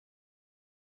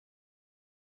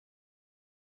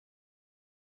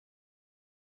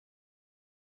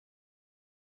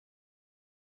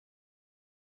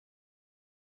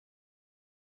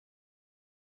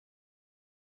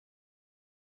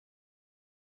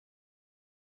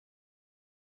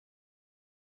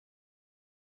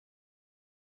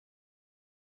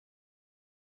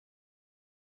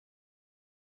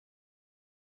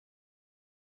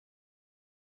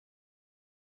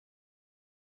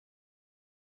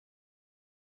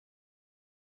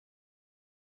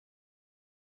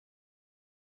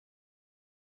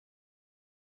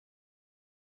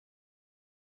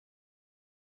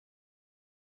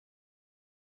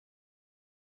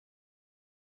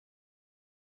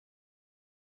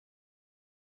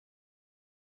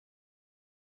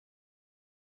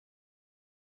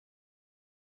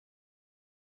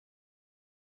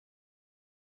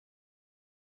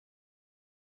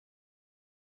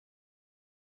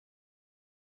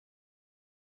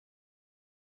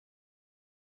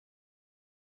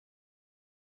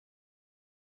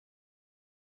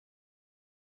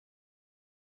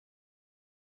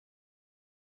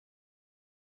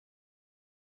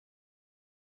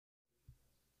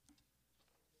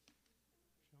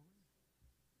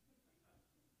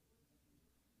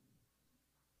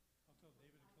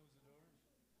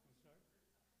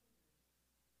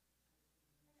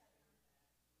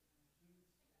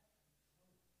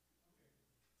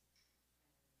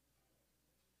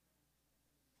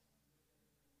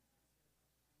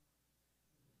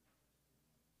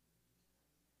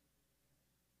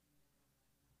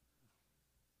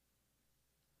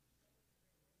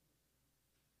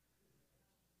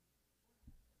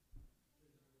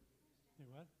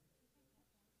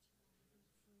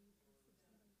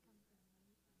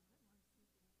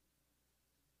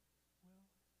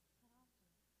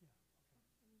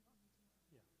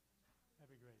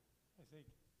I think,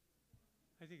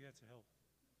 I think that's a help.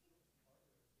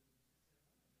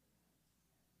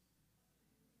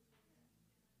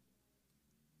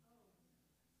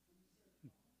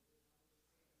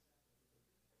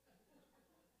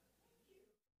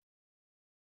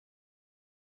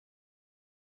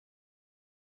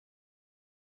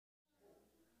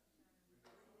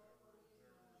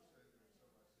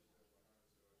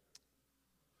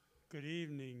 Good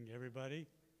evening, everybody,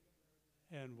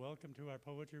 and welcome to our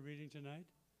poetry reading tonight.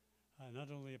 Not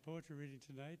only a poetry reading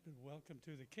tonight, but welcome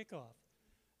to the kickoff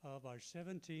of our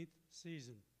 17th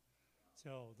season.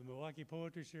 So the Milwaukie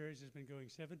Poetry Series has been going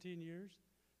 17 years.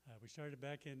 We started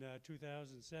back in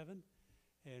 2007,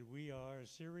 and we are a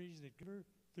series that goes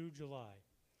through July.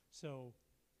 So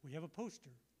we have a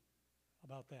poster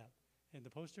about that. And the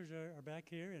posters are back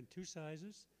here in two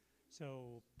sizes.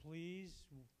 So please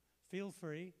feel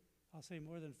free. I'll say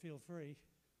more than feel free.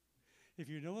 If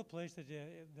you know a place that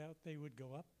they would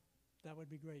go up, that would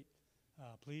be great.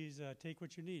 Please take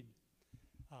what you need.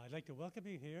 I'd like to welcome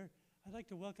you here. I'd like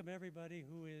to welcome everybody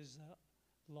who is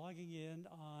logging in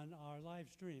on our live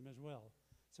stream as well.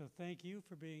 So thank you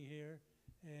for being here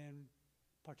and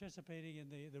participating in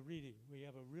the reading. We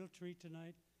have a real treat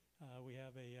tonight. We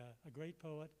have a great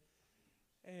poet.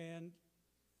 And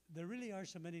there really are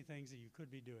so many things that you could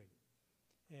be doing.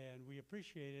 And we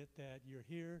appreciate it that you're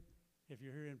here, if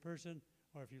you're here in person,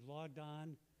 or if you logged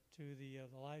on to the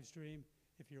live stream,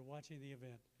 if you're watching the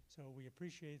event. So we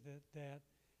appreciate that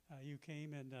you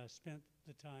came and spent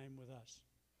the time with us.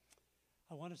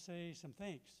 I want to say some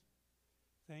thanks.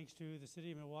 Thanks to the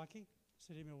City of Milwaukie. The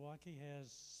City of Milwaukie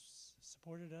has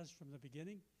supported us from the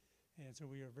beginning, and so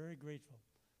we are very grateful.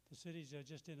 The city's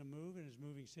just in a move and is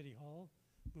moving City Hall,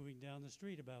 moving down the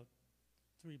street about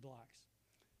 3 blocks.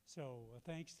 So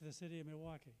thanks to the City of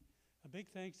Milwaukie. A big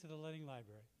thanks to the Lehnert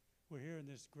Library. We're here in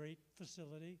this great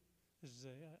facility. This is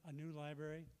a new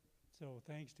library. So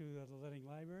thanks to the Lehnert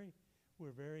Library.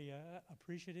 We're very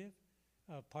appreciative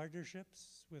of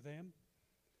partnerships with them.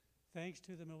 Thanks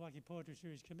to the Milwaukie Poetry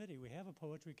Series Committee. We have a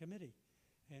poetry committee,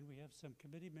 and we have some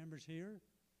committee members here.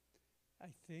 I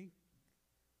think,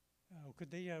 could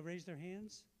they raise their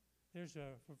hands? There's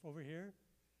over here.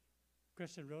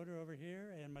 Kristen Roeder over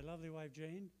here, and my lovely wife,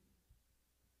 Jane.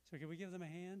 So can we give them a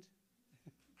hand?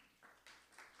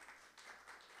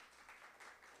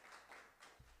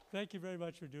 Thank you very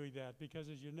much for doing that, because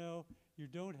as you know, you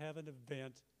don't have an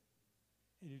event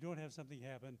and you don't have something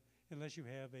happen unless you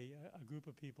have a group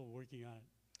of people working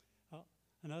on it.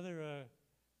 Another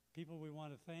people we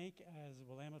want to thank is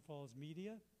Willamette Falls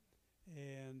Media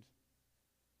and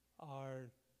our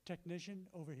technician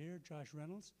over here, Josh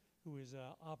Reynolds, who is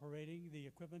operating the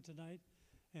equipment tonight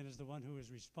and is the one who is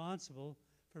responsible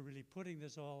for really putting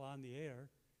this all on the air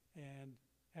and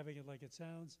having it like it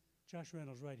sounds. Josh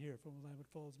Reynolds right here from Willamette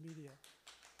Falls Media.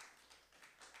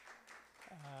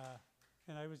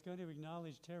 And I was going to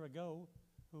acknowledge Tara Go,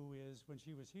 who is, when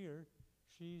she was here,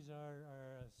 she's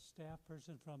our staff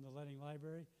person from the Lehnert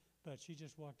Library, but she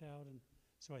just walked out, and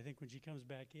so I think when she comes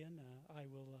back in, I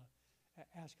will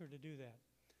ask her to do that.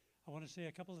 I want to say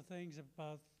a couple of things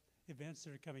about events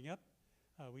that are coming up.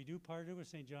 We do partner with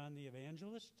St. John the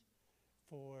Evangelist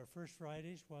for First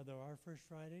Fridays, while there are First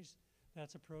Fridays.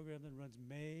 That's a program that runs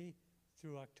May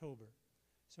through October.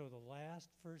 So the last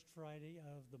first Friday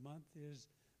of the month is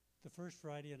the first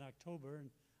Friday in October, and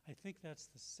I think that's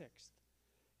the 6th.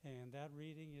 And that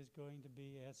reading is going to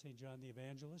be at St. John the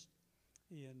Evangelist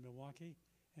in Milwaukie,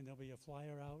 and there'll be a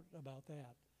flyer out about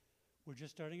that. We're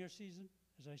just starting our season,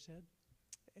 as I said,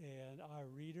 and our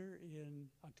reader in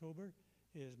October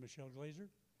is Michelle Glazer,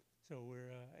 so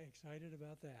we're excited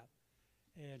about that.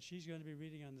 And she's going to be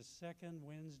reading on the 2nd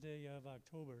Wednesday of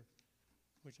October,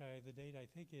 which the date I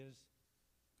think is,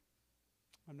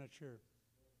 I'm not sure.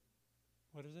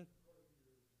 What is it?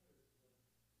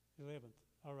 11th.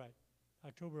 All right,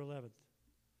 October 11th.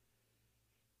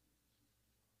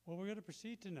 Well, we're going to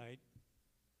proceed tonight,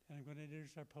 and I'm going to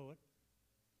introduce our poet.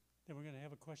 Then we're going to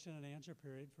have a question and answer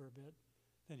period for a bit.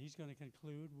 Then he's going to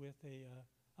conclude with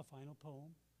a final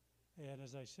poem. And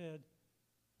as I said,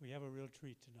 we have a real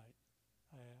treat tonight.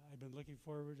 I've been looking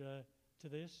forward to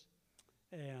this.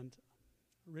 And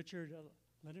Richard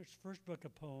Lehnnert's first book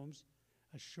of poems,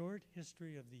 A Short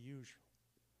History of the Usual.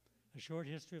 A Short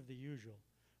History of the Usual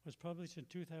was published in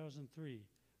 2003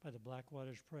 by the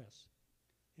Blackwaters Press.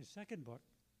 His second book,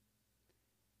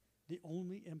 The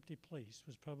Only Empty Place,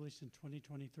 was published in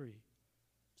 2023.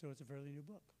 So it's a fairly new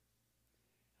book.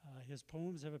 His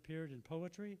poems have appeared in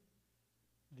Poetry,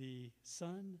 The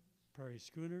Sun, Prairie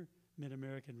Schooner,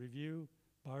 Mid-American Review,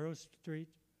 Barrow Street,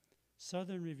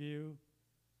 Southern Review,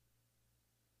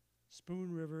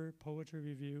 Spoon River Poetry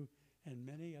Review, and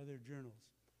many other journals.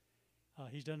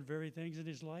 He's done varied things in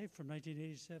his life. From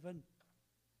 1987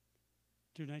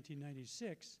 to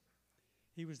 1996,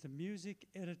 he was the music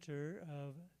editor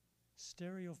of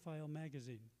Stereophile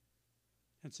magazine,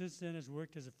 and since then has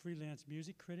worked as a freelance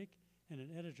music critic and an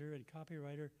editor and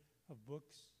copywriter of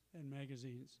books and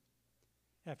magazines.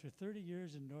 After 30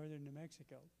 years in northern New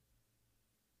Mexico,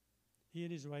 he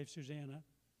and his wife, Susanna,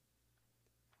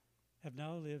 have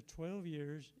now lived 12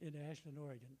 years in Ashland,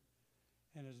 Oregon,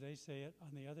 and as they say it,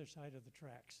 on the other side of the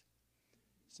tracks.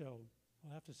 So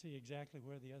we'll have to see exactly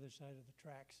where the other side of the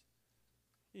tracks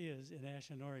is in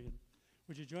Ashland, Oregon.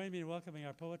 Would you join me in welcoming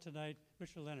our poet tonight,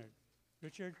 Richard Lehnert?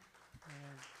 Richard?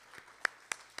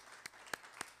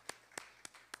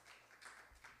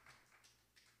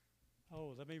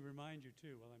 Oh, let me remind you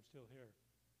too, while I'm still here,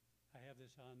 I have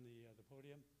this on the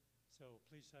podium, so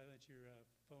please silence your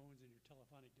phones and your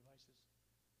telephonic devices.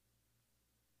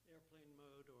 Airplane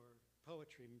mode or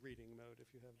poetry reading mode, if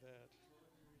you have that.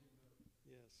 Poetry reading mode.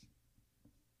 Yes.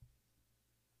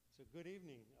 So good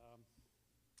evening.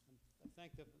 I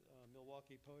thank the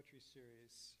Milwaukie Poetry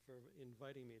Series for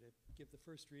inviting me to give the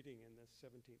first reading in the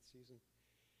 17th season.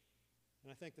 And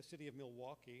I thank the city of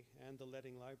Milwaukie and the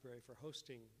Lehnert Library for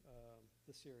hosting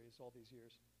the series all these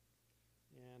years.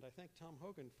 And I thank Tom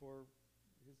Hogan for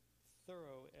his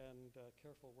thorough and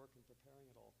careful work in preparing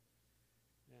it all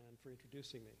and for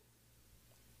introducing me.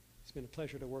 It's been a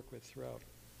pleasure to work with throughout.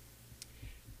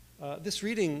 This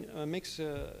reading makes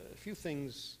a few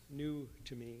things new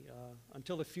to me.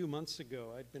 Until a few months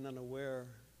ago, I'd been unaware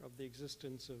of the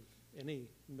existence of any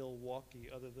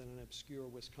Milwaukie other than an obscure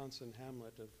Wisconsin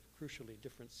hamlet of crucially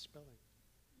different spelling.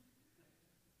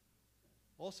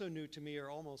 Also new to me are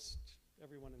almost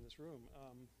everyone in this room.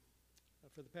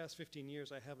 For the past 15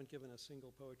 years, I haven't given a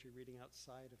single poetry reading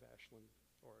outside of Ashland,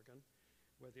 Oregon,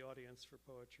 where the audience for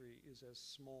poetry is as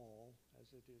small as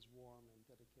it is warm and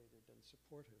dedicated and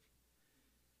supportive.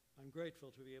 I'm grateful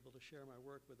to be able to share my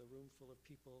work with a room full of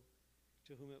people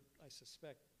to whom I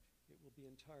suspect it will be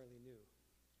entirely new.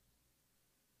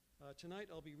 Tonight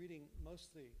I'll be reading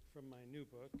mostly from my new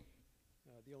book,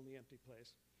 The Only Empty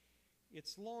Place.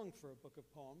 It's long for a book of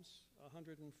poems,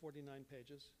 149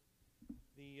 pages.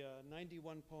 The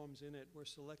 91 poems in it were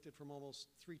selected from almost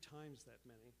 3 times that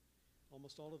many,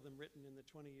 almost all of them written in the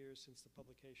 20 years since the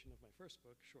publication of my first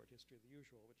book, Short History of the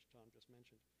Usual, which Tom just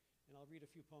mentioned. And I'll read a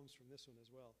few poems from this one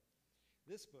as well.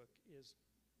 This book is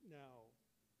now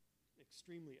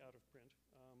extremely out of print,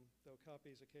 though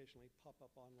copies occasionally pop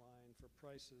up online for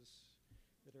prices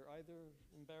that are either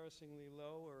embarrassingly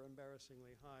low or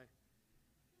embarrassingly high.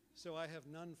 So I have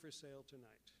none for sale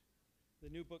tonight. The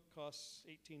new book costs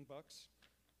 $18,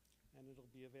 and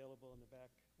it'll be available in the back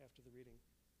after the reading.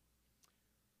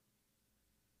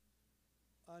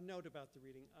 A note about the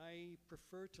reading. I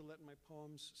prefer to let my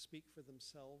poems speak for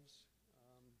themselves.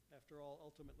 After all,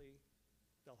 ultimately,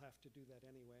 they'll have to do that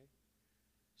anyway.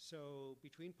 So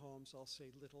between poems, I'll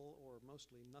say little or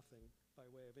mostly nothing by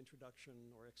way of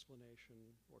introduction or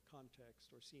explanation or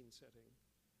context or scene setting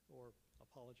or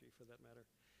apology for that matter.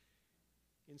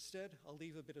 Instead, I'll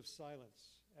leave a bit of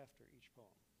silence after each poem.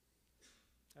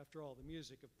 After all, the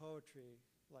music of poetry,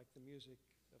 like the music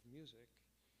of music,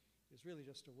 is really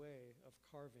just a way of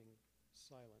carving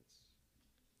silence.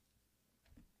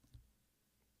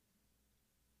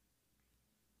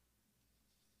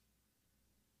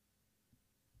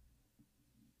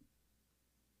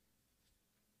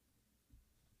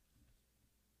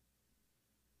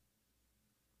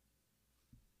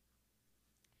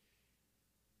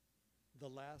 The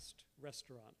Last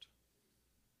Restaurant.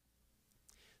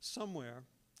 Somewhere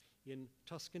in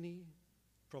Tuscany,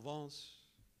 Provence,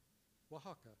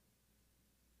 Oaxaca,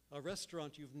 a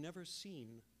restaurant you've never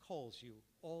seen calls you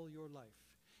all your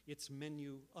life, its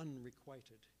menu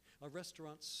unrequited. A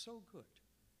restaurant so good,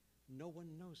 no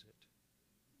one knows it.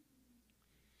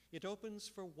 It opens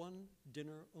for one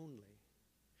dinner only.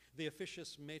 The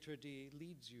officious maitre d'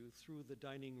 leads you through the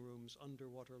dining room's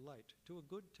underwater light to a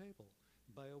good table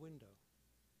by a window.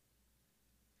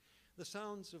 The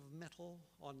sounds of metal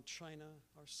on china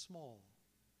are small,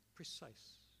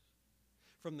 precise.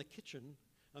 From the kitchen,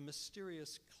 a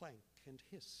mysterious clank and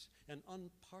hiss, an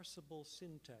unparsable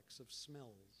syntax of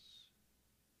smells.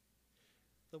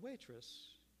 The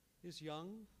waitress is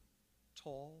young,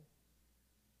 tall,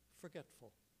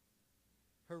 forgetful.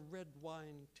 Her red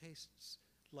wine tastes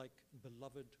like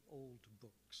beloved old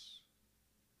books.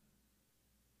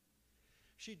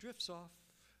 She drifts off,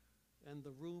 and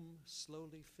the room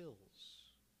slowly fills.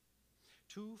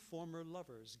 2 former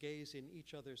lovers gaze in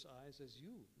each other's eyes as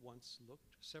you once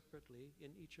looked separately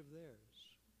in each of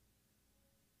theirs.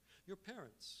 your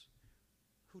parents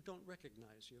who don't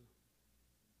recognize you,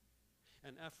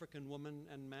 an African woman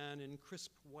and man in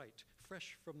crisp white,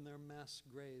 fresh from their mass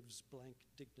graves' blank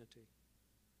dignity.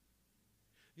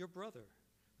 Your brother,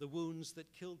 the wounds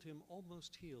that killed him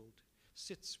almost healed,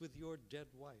 sits with your dead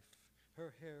wife,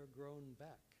 her hair grown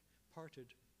back,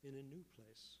 parted in a new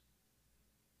place.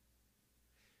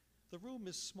 The room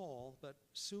is small, but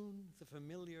soon the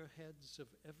familiar heads of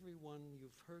everyone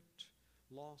you've hurt,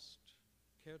 lost,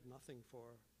 cared nothing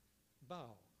for,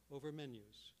 bow over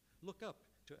menus, look up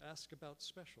to ask about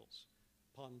specials,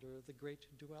 ponder the great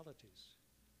dualities.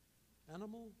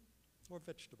 Animal or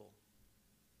vegetable?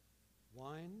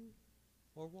 Wine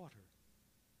or water?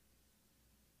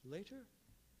 Later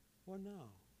or now?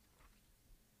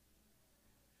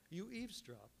 You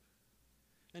eavesdrop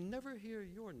and never hear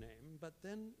your name, but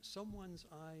then someone's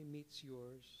eye meets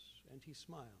yours and he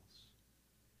smiles.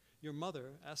 Your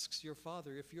mother asks your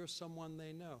father if you're someone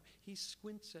they know. He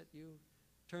squints at you,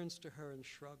 turns to her and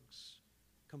shrugs,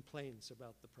 complains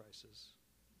about the prices.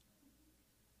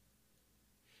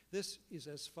 This is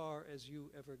as far as you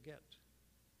ever get.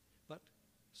 But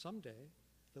someday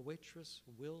the waitress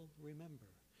will remember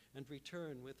and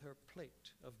return with her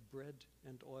plate of bread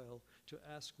and oil to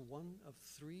ask one of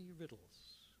 3 riddles.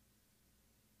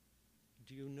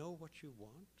 Do you know what you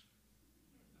want?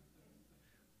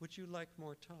 Would you like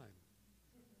more time?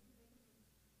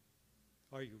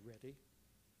 Are you ready?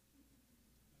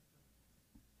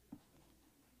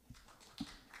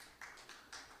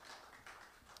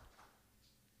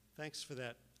 Thanks for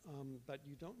that, but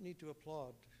you don't need to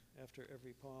applaud after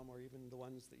every poem or even the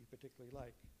ones that you particularly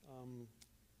like.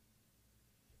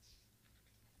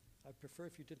 I'd prefer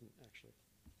if you didn't, actually.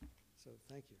 So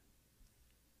thank you.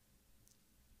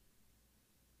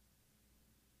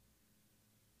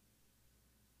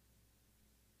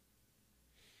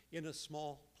 In a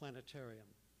small planetarium.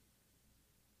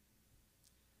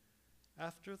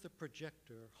 After the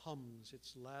projector hums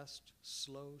its last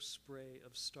slow spray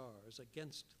of stars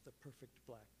against the perfect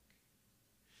black,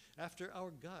 after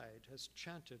our guide has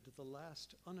chanted the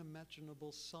last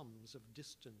unimaginable sums of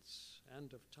distance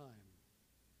and of time,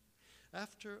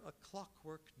 after a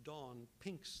clockwork dawn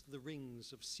pinks the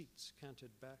rings of seats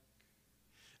canted back,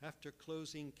 after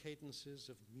closing cadences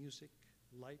of music,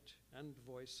 light, and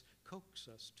voice coax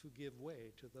us to give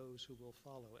way to those who will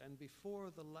follow, and before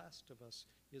the last of us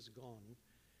is gone,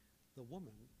 the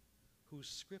woman whose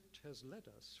script has led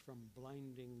us from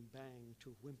blinding bang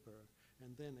to whimper,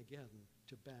 and then again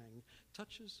to bang,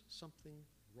 touches something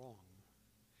wrong.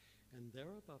 And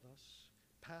there above us,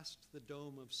 past the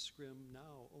dome of scrim,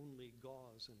 now only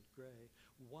gauze and gray,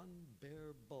 one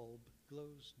bare bulb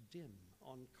glows dim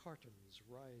on cartons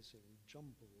rising,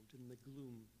 jumbled in the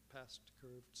gloom past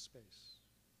curved space.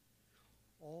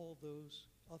 All those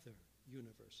other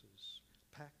universes,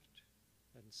 packed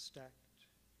and stacked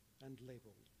and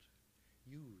labeled,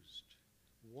 used,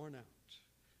 worn out,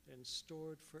 and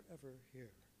stored forever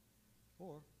here,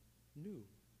 or new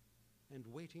and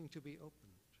waiting to be opened,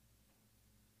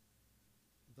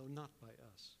 though not by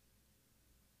us.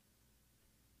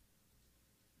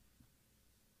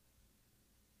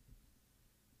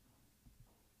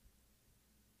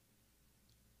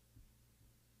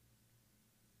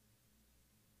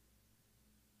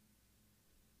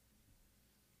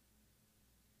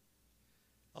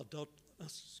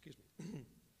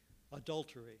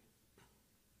 Adultery.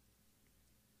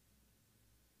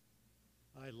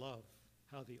 I love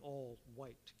how the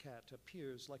all-white cat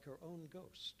appears like her own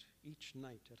ghost each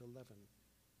night at 11,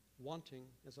 wanting,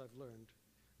 as I've learned,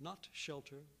 not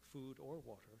shelter, food, or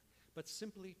water, but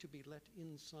simply to be let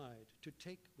inside, to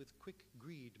take with quick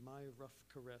greed my rough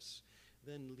caress,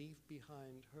 then leave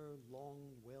behind her long,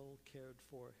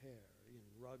 well-cared-for hair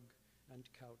in rug and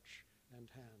couch and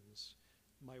hands,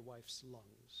 my wife's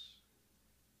lungs.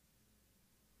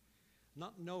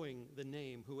 Not knowing the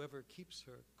name whoever keeps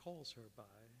her calls her by,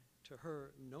 to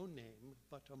her no name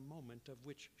but a moment of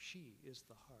which she is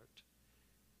the heart,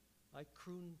 I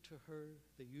croon to her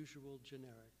the usual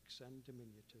generics and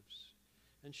diminutives,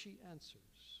 and she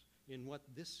answers in what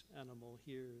this animal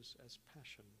hears as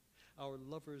passion, our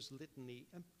lover's litany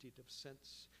emptied of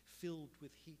sense, filled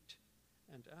with heat,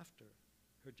 and after,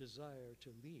 her desire to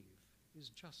leave is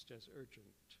just as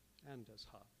urgent and as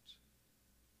hot.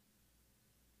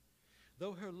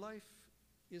 Though her life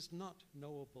is not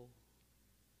knowable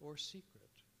or secret,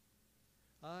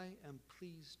 I am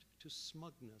pleased to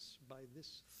smugness by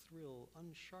this thrill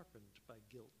unsharpened by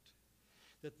guilt,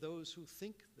 that those who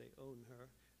think they own her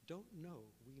don't know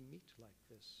we meet like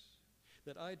this,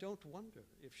 that I don't wonder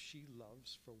if she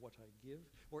loves for what I give,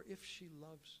 or if she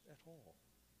loves at all,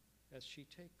 as she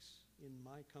takes in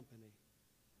my company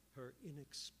her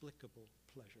inexplicable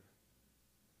pleasure.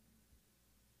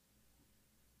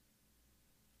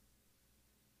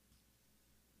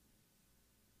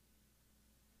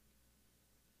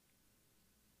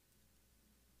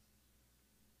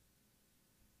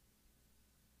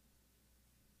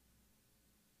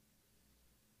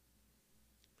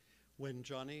 When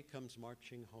Johnny comes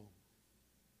marching home.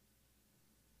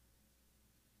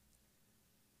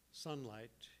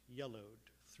 Sunlight yellowed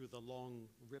through the long,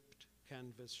 ripped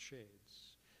canvas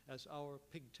shades as our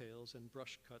pigtails and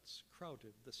brush cuts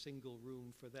crowded the single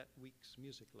room for that week's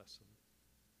music lesson.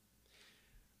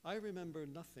 I remember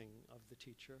nothing of the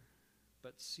teacher,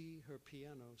 but see her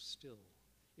piano still,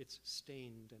 its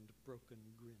stained and broken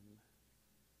grin.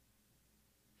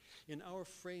 In our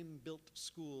frame-built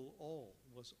school, all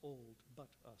was old but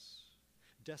us.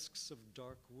 Desks of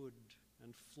dark wood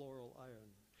and floral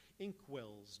iron,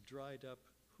 inkwells dried up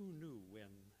who knew when,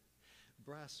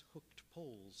 brass-hooked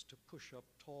poles to push up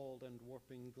tall and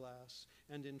warping glass,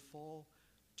 and in fall,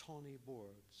 tawny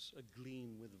boards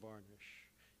agleam with varnish.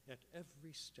 At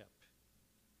every step,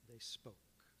 they spoke.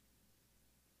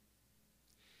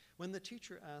 When the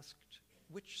teacher asked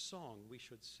which song we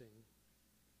should sing,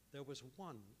 there was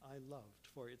one I loved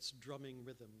for its drumming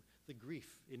rhythm, the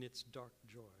grief in its dark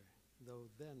joy, though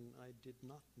then I did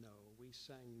not know we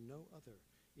sang no other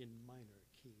in minor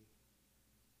key.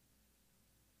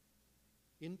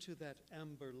 Into that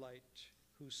amber light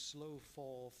whose slow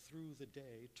fall through the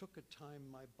day took a time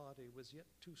my body was yet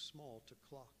too small to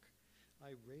clock,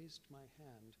 I raised my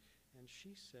hand and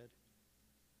she said,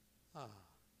 "Ah,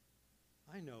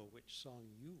 I know which song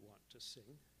you want to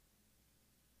sing."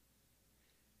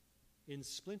 In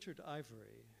splintered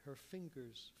ivory, her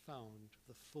fingers found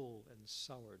the full and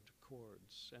soured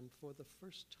chords, and for the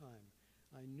first time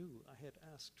I knew I had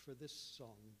asked for this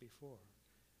song before,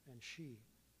 and she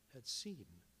had seen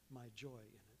my joy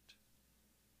in it.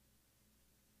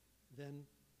 Then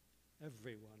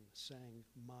everyone sang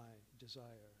my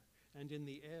desire, and in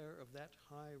the air of that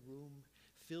high room,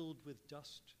 filled with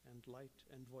dust and light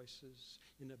and voices,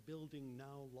 in a building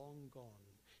now long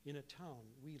gone, in a town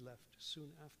we left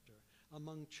soon after,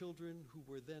 among children who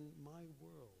were then my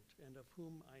world, and of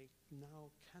whom I now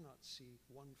cannot see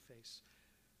one face,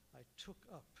 I took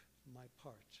up my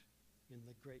part in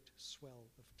the great swell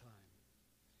of time,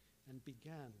 and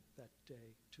began that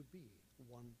day to be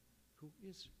one who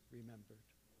is remembered,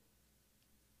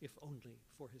 if only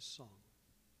for his song.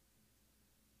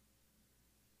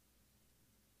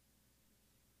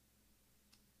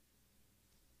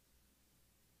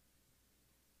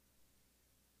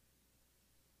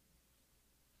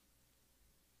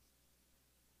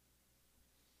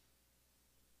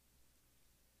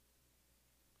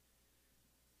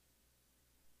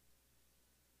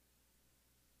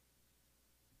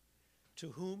 To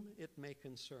whom it may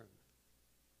concern.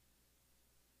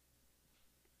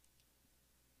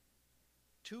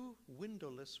 2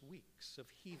 windowless weeks of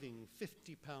heaving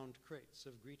 50-pound crates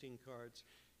of greeting cards,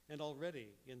 and already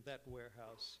in that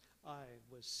warehouse I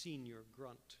was senior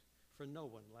grunt, for no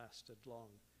one lasted long.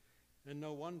 And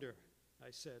no wonder,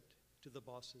 I said to the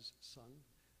boss's son,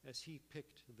 as he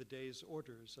picked the day's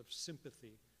orders of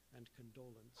sympathy and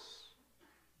condolence.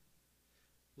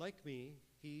 Like me,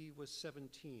 he was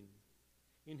 17.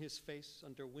 In his face,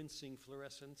 under wincing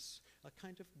fluorescence, a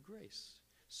kind of grace,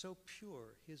 so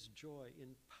pure his joy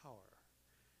in power,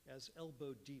 as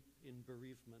elbow deep in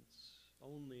bereavements,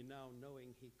 only now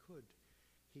knowing he could,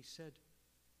 he said,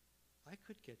 "I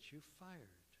could get you fired."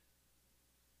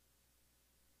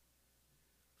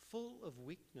 Full of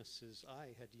weaknesses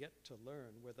I had yet to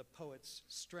learn were the poet's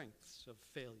strengths of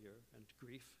failure and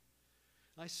grief.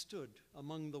 I stood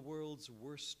among the world's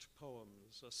worst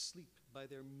poems, asleep by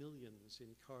their millions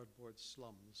in cardboard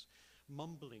slums,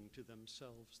 mumbling to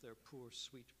themselves their poor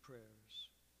sweet prayers.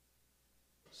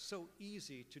 So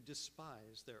easy to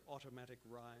despise their automatic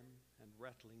rhyme and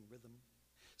rattling rhythm,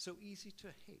 so easy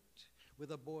to hate,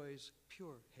 with a boy's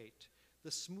pure hate,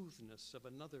 the smoothness of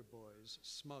another boy's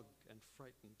smug and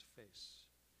frightened face.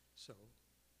 So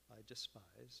I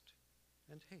despised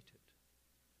and hated.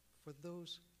 For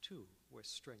those, too, were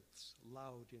strengths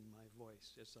loud in my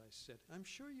voice as I said, "I'm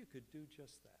sure you could do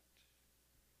just that,"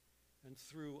 and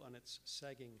threw on its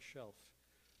sagging shelf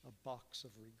a box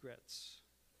of regrets.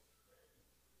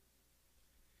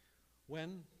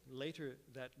 When, later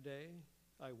that day,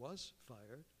 I was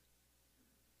fired,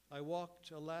 I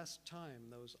walked a last time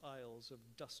those aisles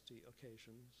of dusty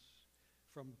occasions,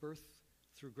 from birth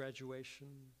through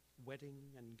graduation,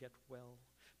 wedding and get well,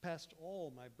 past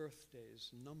all my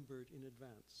birthdays numbered in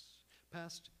advance,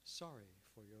 past sorry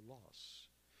for your loss,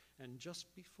 and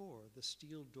just before the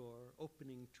steel door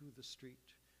opening to the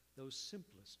street, those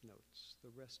simplest notes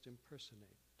the rest impersonate,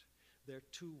 their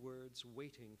 2 words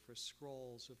waiting for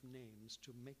scrawls of names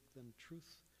to make them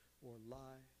truth or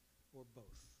lie or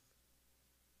both.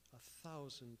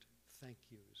 1,000 thank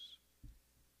yous,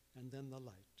 and then the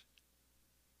light.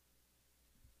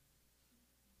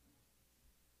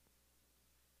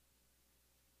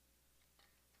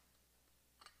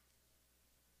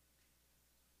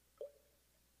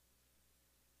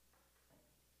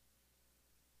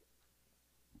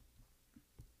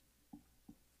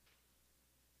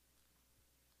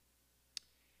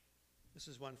 This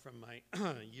is one from my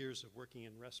years of working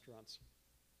in restaurants.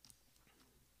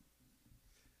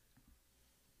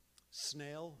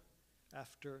 Snail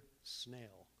after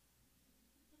snail.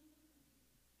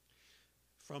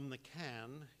 From the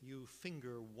can, you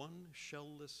finger one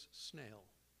shellless snail.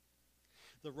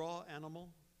 The raw animal,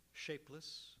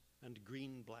 shapeless and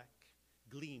green-black,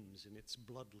 gleams in its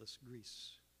bloodless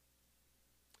grease.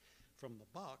 From the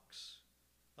box,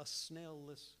 a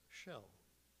snail-less shell.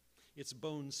 Its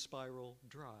bone spiral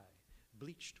dry,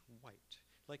 bleached white,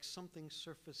 like something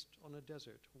surfaced on a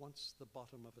desert, once the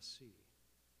bottom of a sea.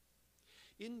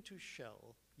 Into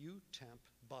shell you tamp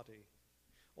body,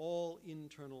 all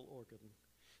internal organ,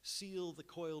 seal the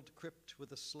coiled crypt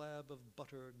with a slab of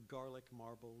butter garlic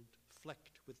marbled,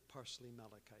 flecked with parsley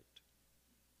malachite.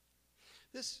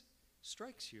 This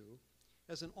strikes you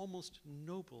as an almost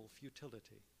noble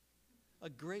futility, a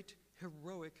great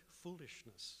heroic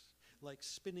foolishness, like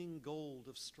spinning gold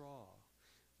of straw,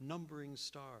 numbering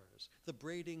stars, the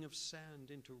braiding of sand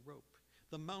into rope,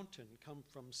 the mountain come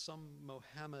from some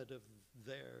Mohammed of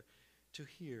there to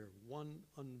hear one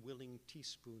unwilling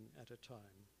teaspoon at a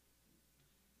time.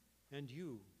 And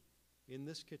you, in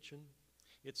this kitchen,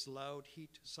 its loud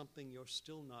heat something you're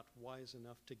still not wise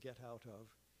enough to get out of,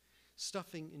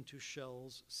 stuffing into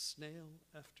shells snail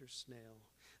after snail,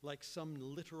 like some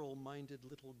literal-minded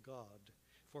little god,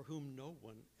 for whom no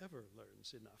one ever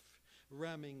learns enough,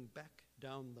 ramming back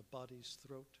down the body's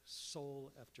throat,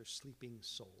 soul after sleeping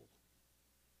soul.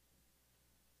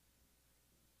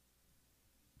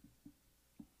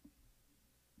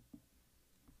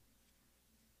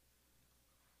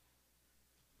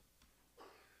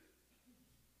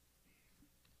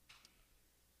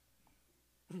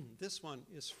 This one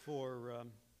is for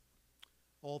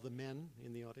all the men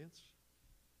in the audience.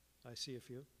 I see a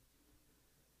few.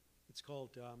 It's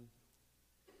called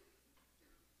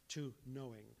To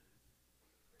Knowing.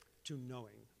 To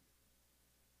Knowing.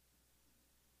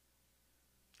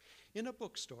 In a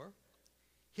bookstore,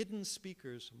 hidden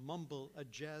speakers mumble a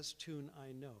jazz tune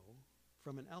I know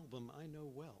from an album I know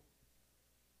well.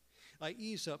 I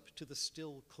ease up to the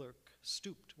still clerk,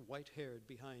 stooped white-haired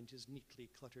behind his neatly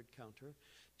cluttered counter,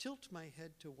 tilt my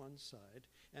head to one side,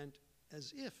 and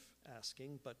as if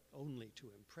asking, but only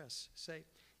to impress, say,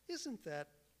 "Isn't that?"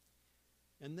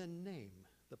 and then name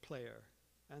the player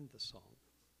and the song.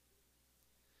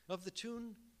 Of the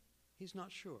tune, he's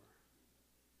not sure.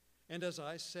 And as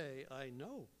I say, I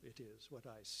know it is what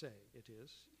I say it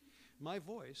is. My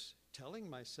voice, telling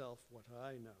myself what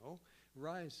I know,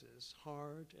 rises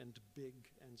hard and big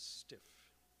and stiff.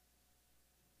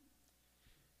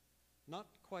 Not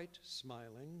quite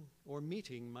smiling or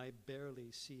meeting my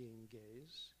barely seeing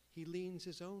gaze, he leans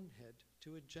his own head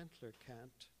to a gentler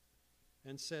cant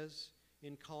and says,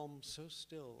 in calm so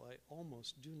still I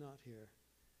almost do not hear,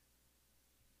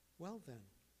 "Well then,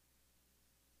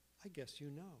 I guess you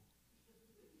know."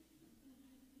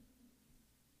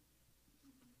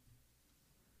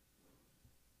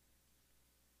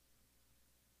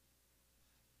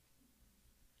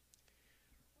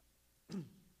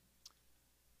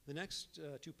 The next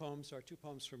 2 poems are 2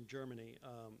 poems from Germany.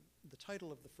 The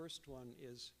title of the first one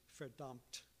is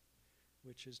Verdammt,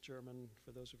 which is German,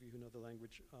 for those of you who know the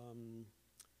language,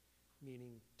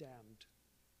 meaning damned.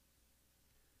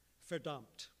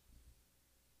 Verdammt.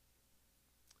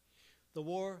 The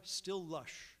war still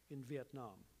lush in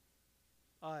Vietnam.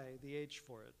 I, the age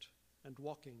for it, and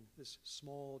walking this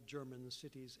small German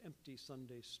city's empty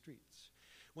Sunday streets,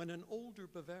 when an older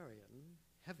Bavarian,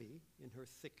 heavy in her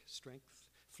thick strength,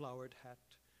 flowered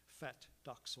hat, fat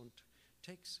dachshund,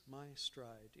 takes my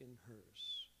stride in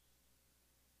hers.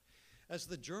 As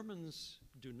the Germans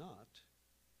do not,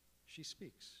 she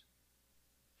speaks.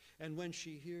 And when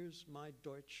she hears my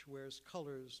Deutsch wears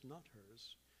colors not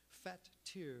hers, fat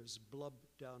tears blub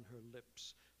down her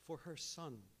lips for her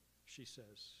son, she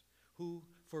says, who,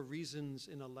 for reasons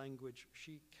in a language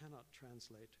she cannot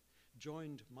translate,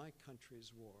 joined my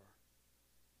country's war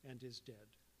and is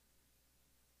dead.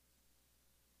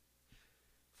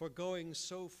 for going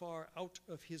so far out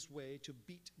of his way to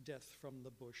beat death from the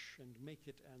bush and make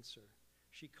it answer.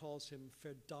 She calls him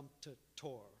verdammte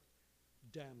Tor,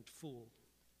 damned fool.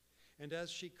 And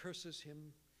as she curses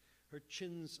him, her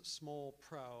chin's small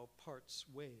prow parts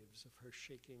waves of her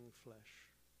shaking flesh.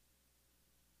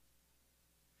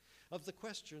 Of the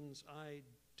questions I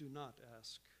do not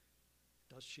ask,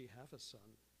 does she have a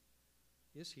son?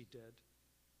 Is he dead?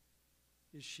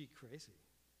 Is she crazy?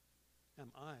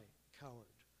 Am I coward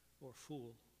or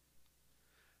fool?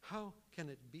 How can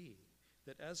it be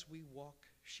that as we walk,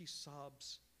 she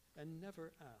sobs and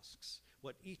never asks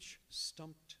what each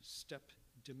stumped step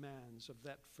demands of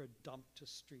that verdammte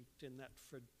street in that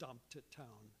verdammte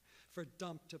town,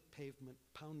 verdammte pavement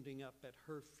pounding up at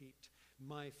her feet,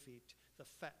 my feet, the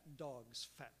fat dog's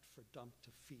fat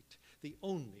verdammte feet. The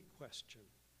only question,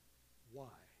 why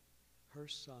her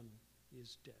son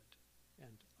is dead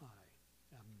and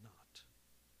I am not.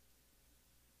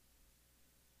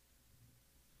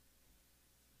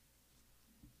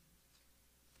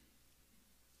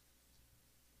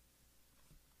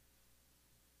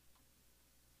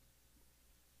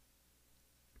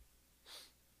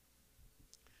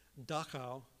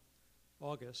 Dachau,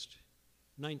 August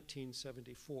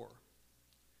 1974,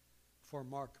 for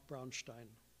Mark Braunstein.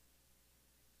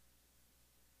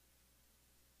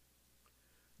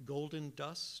 Golden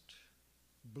dust,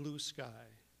 blue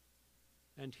sky,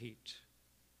 and heat.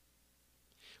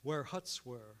 Where huts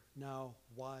were, now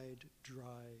wide,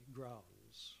 dry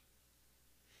grounds.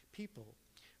 People,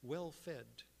 well fed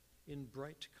in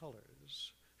bright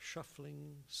colors,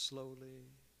 shuffling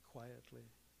slowly, quietly.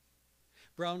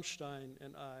 Braunstein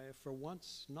and I, for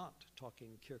once, not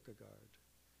talking Kierkegaard.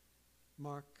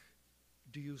 Mark,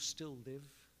 do you still live?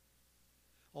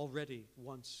 Already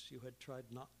once you had tried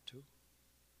not to.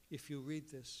 If you read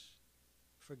this,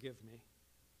 forgive me.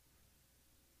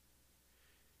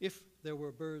 If there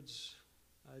were birds,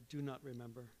 I do not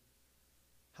remember.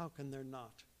 How can there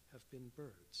not have been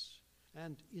birds?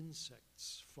 And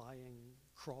insects flying,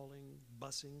 crawling,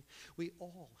 buzzing. We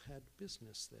all had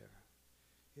business there.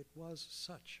 It was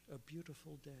such a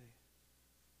beautiful day.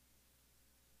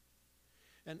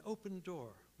 An open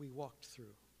door we walked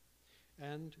through,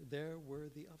 and there were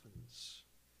the ovens.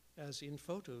 As in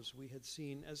photos we had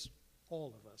seen, as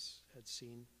all of us had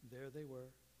seen, there they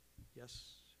were, yes,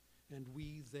 and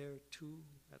we there too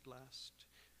at last,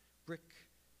 brick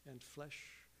and flesh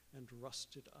and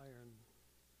rusted iron.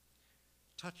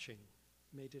 Touching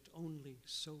made it only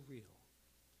so real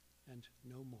and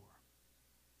no more.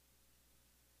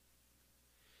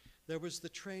 There was the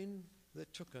train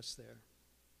that took us there.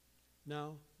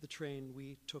 Now the train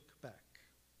we took back.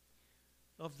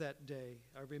 Of that day,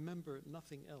 I remember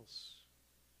nothing else.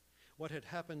 What had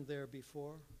happened there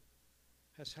before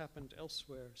has happened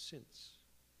elsewhere since.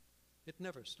 It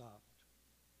never stopped.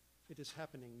 It is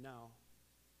happening now.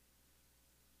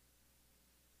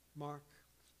 Mark,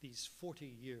 these 40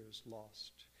 years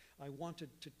lost, I wanted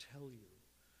to tell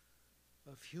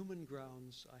you, of human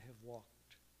grounds I have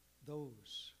walked,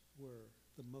 those were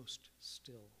the most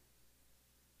still.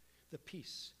 The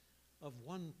peace of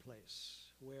one place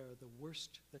where the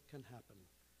worst that can happen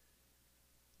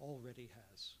already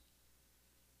has.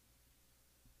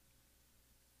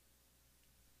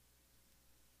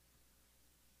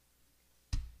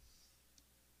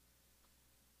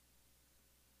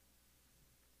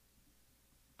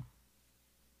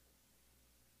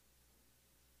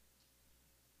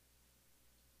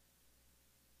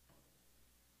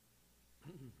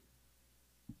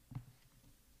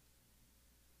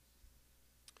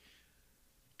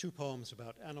 Two poems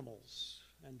about animals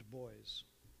and boys.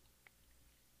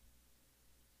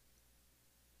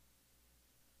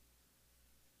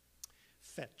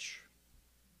 Fetch.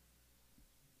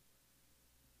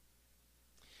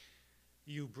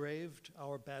 You braved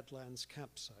our Badlands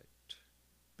campsite,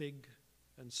 big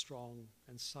and strong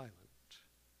and silent,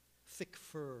 thick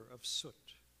fur of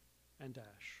soot and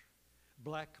ash,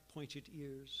 black pointed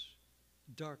ears,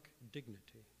 dark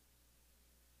dignity.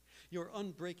 Your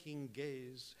unbreaking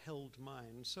gaze held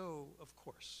mine, so, of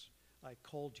course, I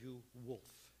called you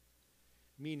Wolf,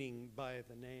 meaning by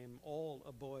the name all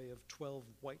a boy of 12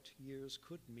 white years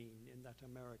could mean in that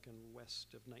American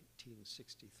West of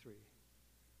 1963.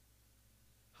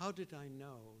 How did I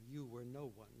know you were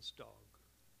no one's dog?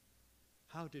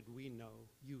 How did we know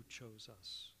you chose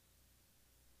us?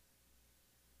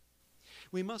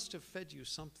 We must have fed you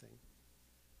something.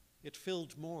 It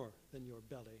filled more than your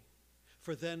belly.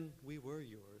 For then we were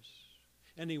yours.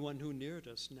 Anyone who neared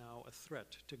us now a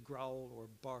threat to growl or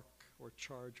bark or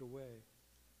charge away.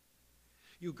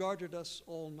 You guarded us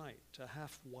all night, a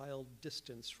half-wild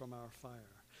distance from our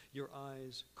fire. your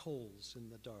eyes coals in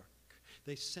the dark.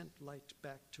 They sent light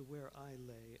back to where I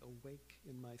lay, awake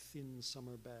in my thin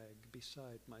summer bag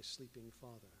beside my sleeping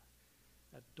father.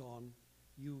 At dawn,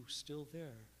 you still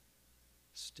there,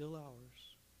 still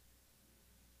ours.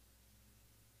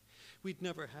 We'd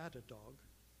never had a dog.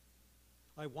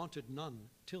 I wanted none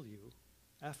till you,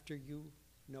 after you,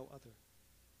 no other.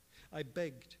 I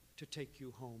begged to take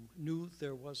you home, knew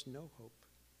there was no hope.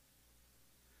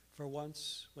 For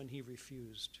once, when he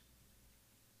refused,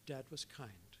 Dad was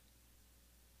kind.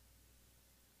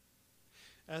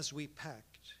 As we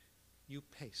packed, you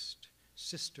paced,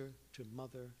 sister to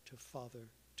mother to father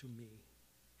to me.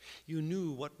 You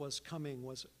knew what was coming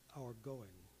was our going.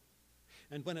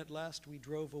 And when at last we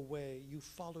drove away, you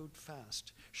followed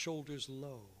fast, shoulders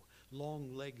low,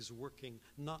 long legs working,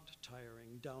 not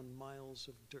tiring, down miles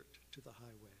of dirt to the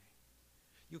highway.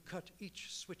 You cut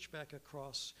each switchback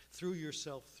across, threw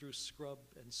yourself through scrub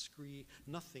and scree.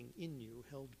 Nothing in you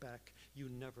held back. You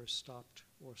never stopped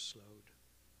or slowed.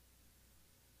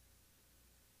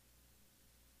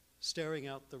 Staring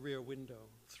out the rear window,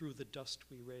 through the dust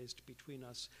we raised between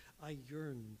us, I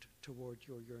yearned toward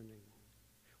your yearning,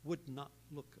 would not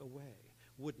look away,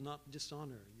 would not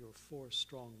dishonor your 4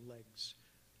 strong legs,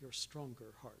 your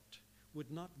stronger heart,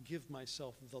 would not give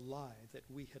myself the lie that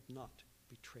we had not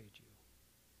betrayed you.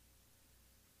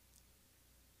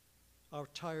 Our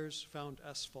tires found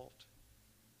asphalt,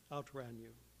 outran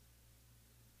you.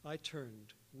 I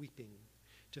turned, weeping,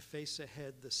 to face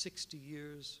ahead the 60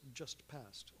 years just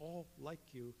past, all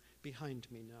like you, behind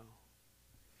me now.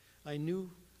 I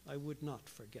knew I would not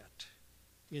forget.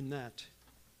 In that,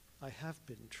 I have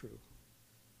been true.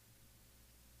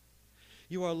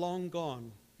 You are long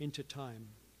gone into time,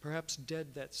 perhaps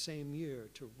dead that same year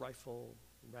to rifle,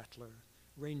 rattler,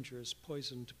 ranger's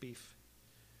poisoned beef,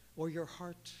 or your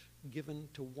heart given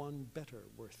to one better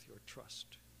worth your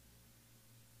trust.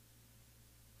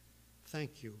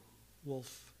 Thank you,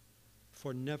 Wolf,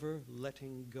 for never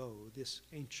letting go this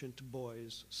ancient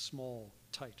boy's small,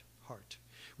 tight heart,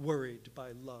 worried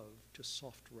by love to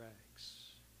soft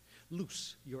rags.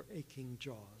 Loose your aching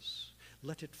jaws,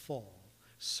 let it fall,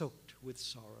 soaked with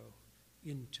sorrow,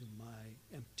 into my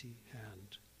empty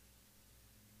hand.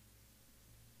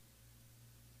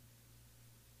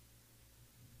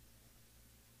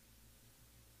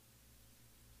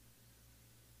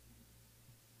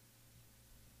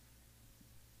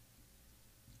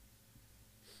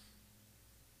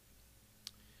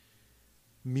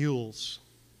 Mules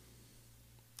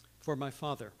for my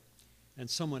father and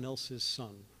someone else's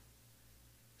son,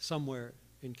 somewhere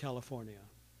in California,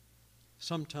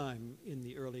 sometime in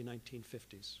the early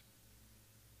 1950s.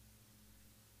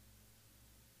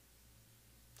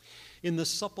 In the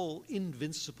supple,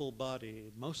 invincible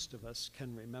body most of us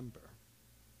can remember,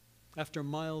 after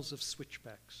miles of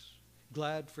switchbacks,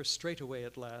 glad for straightaway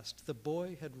at last, the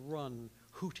boy had run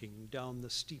hooting down the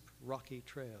steep, rocky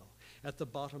trail. At the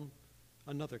bottom,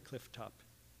 another cliff top,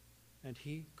 and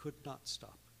he could not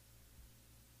stop.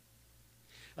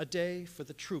 A day for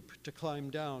the troop to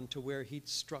climb down to where he'd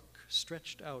struck,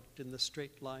 stretched out in the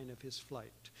straight line of his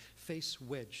flight, face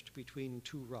wedged between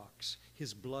 2 rocks,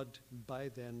 his blood by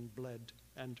then bled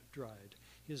and dried,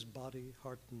 his body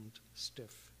hardened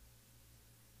stiff.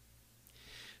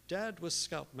 Dad was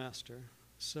scoutmaster,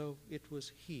 so it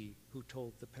was he who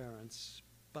told the parents,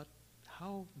 but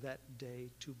how that day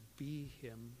to be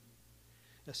him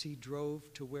as he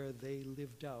drove to where they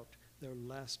lived out their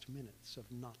last minutes of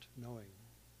not knowing.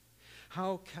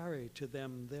 How carry to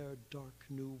them their dark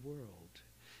new world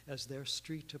as their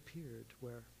street appeared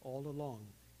where all along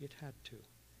it had to,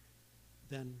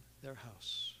 then their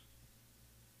house.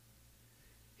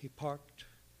 He parked,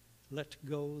 let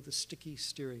go the sticky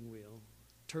steering wheel,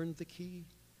 turned the key,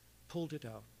 pulled it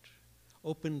out,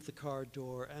 opened the car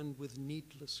door, and with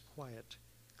needless quiet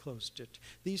closed it.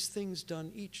 These things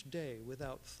done each day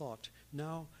without thought,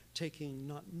 now taking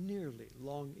not nearly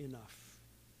long enough.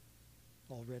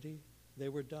 Already they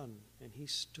were done, and he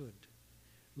stood,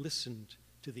 listened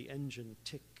to the engine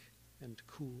tick and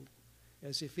cool,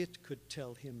 as if it could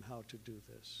tell him how to do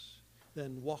this,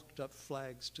 then walked up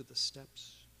flags to the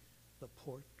steps, the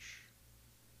porch,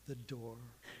 the door,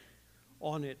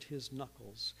 on it his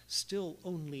knuckles, still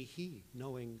only he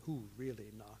knowing who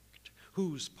really knocked,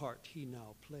 whose part he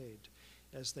now played,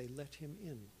 as they let him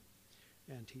in,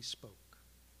 and he spoke.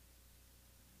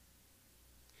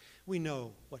 We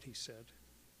know what he said.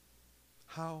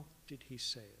 How did he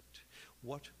say it?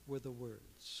 What were the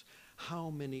words? How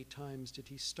many times did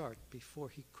he start before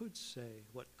he could say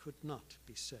what could not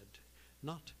be said,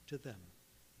 not to them?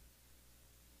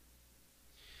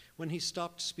 When he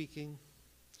stopped speaking,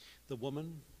 the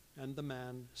woman and the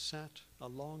man sat a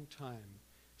long time,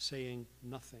 saying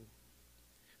nothing.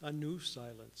 A new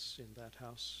silence in that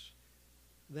house.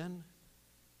 Then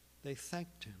they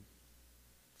thanked him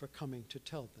for coming to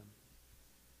tell them.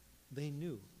 They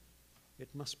knew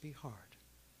it must be hard.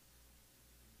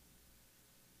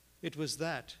 It was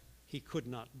that he could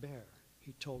not bear,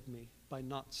 he told me, by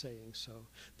not saying so,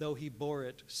 though he bore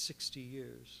it 60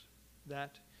 years.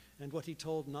 That, and what he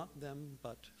told not them,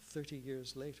 but 30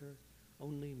 years later,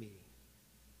 only me.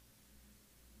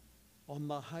 On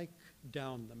the hike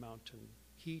down the mountain,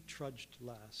 he trudged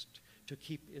last to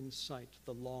keep in sight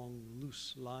the long,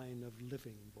 loose line of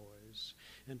living boys,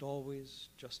 and always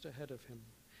just ahead of him,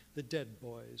 the dead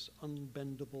boy's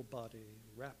unbendable body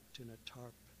wrapped in a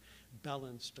tarp,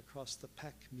 balanced across the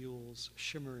pack mule's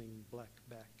shimmering black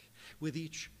back. With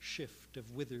each shift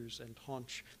of withers and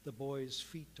haunch, the boy's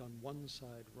feet on one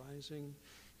side rising,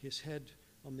 his head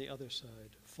on the other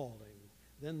side falling,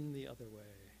 then the other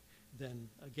way, then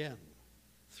again.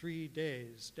 3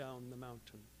 days down the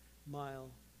mountain,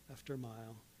 mile after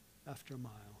mile after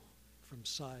mile, from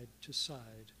side to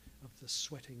side of the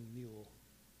sweating mule.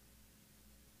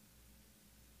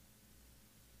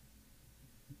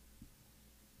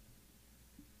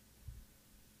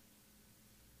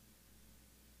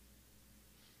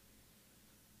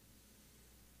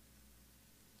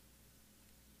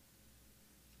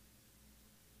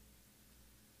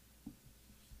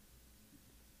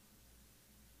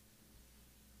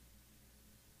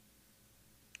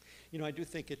 You know, I do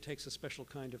think it takes a special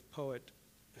kind of poet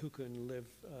who can live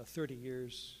 30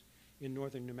 years in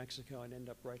northern New Mexico and end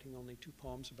up writing only 2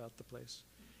 poems about the place.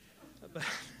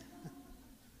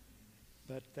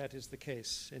 But that is the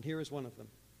case, and here is one of them.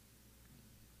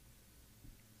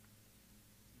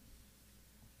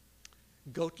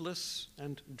 Goatless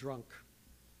and drunk.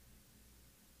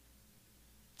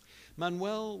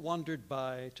 Manuel wandered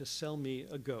by to sell me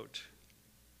a goat.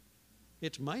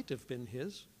 It might have been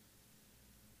his.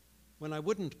 When I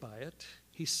wouldn't buy it,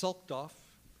 he sulked off,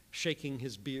 shaking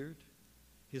his beard,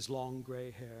 his long gray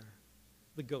hair,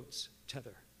 the goat's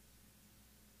tether.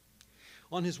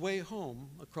 On his way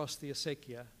home across the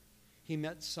acequia, he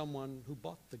met someone who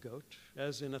bought the goat,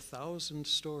 as in 1,000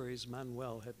 stories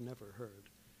Manuel had never heard.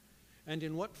 And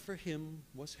in what for him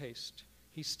was haste,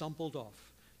 he stumbled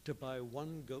off to buy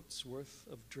 1 goat's worth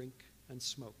of drink and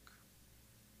smoke.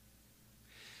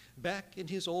 Back in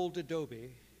his old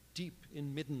adobe, deep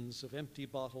in middens of empty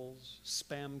bottles,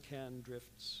 Spam can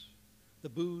drifts, the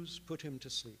booze put him to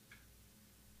sleep.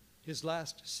 His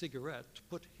last cigarette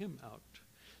put him out,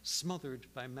 smothered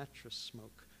by mattress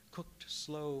smoke, cooked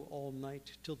slow all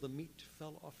night till the meat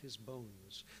fell off his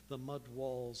bones, the mud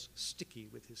walls sticky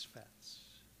with his fats.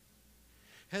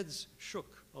 Heads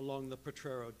shook along the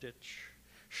Potrero ditch,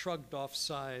 shrugged off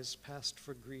sighs past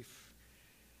for grief.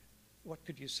 What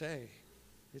could you say?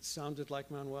 It sounded like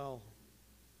Manuel.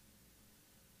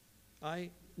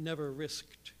 I never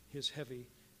risked his heavy,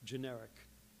 generic,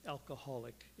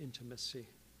 alcoholic intimacy.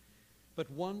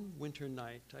 But one winter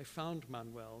night, I found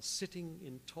Manuel sitting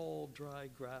in tall, dry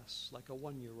grass like a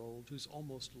 1-year-old who's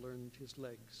almost learned his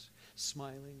legs,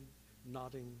 smiling,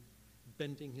 nodding,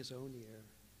 bending his own ear,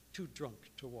 too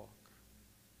drunk to walk.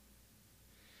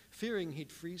 Fearing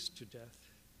he'd freeze to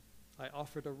death, I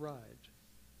offered a ride,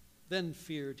 then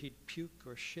feared he'd puke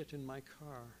or shit in my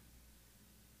car.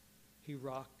 He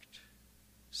rocked,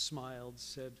 smiled,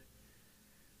 said,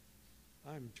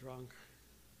 "I'm drunk,"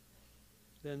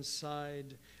 then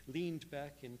sighed, leaned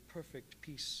back in perfect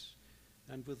peace,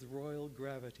 and with royal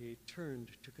gravity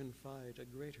turned to confide a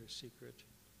greater secret.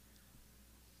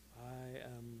 "I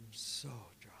am so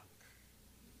drunk."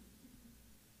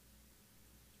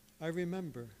 I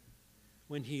remember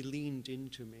when he leaned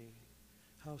into me,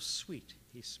 how sweet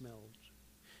he smelled,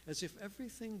 as if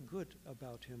everything good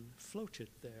about him floated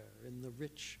there in the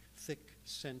rich, thick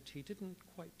scent he didn't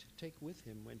quite take with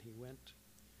him when he went.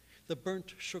 The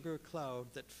burnt sugar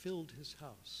cloud that filled his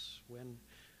house when,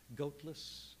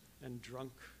 goatless and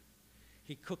drunk,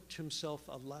 he cooked himself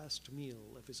a last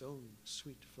meal of his own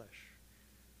sweet flesh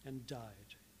and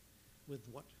died with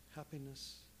what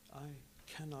happiness I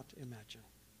cannot imagine.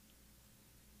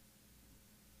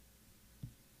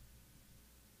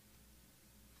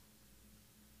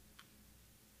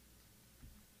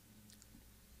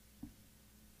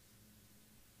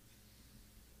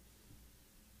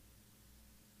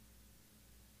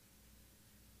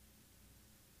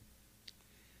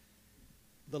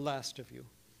 The last of you.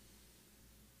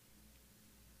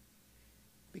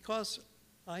 Because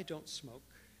I don't smoke,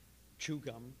 chew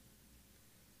gum,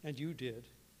 and you did,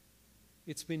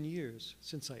 it's been years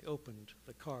since I opened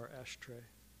the car ashtray.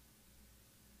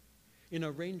 In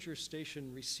a ranger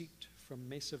station receipt from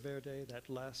Mesa Verde, that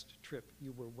last trip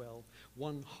you were well,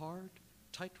 one hard,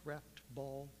 tight-wrapped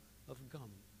ball of gum.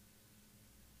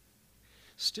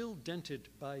 Still dented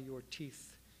by your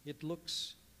teeth, it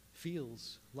looks,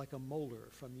 feels like a molar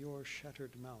from your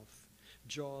shattered mouth,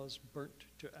 jaws burnt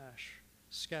to ash,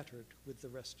 scattered with the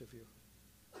rest of you.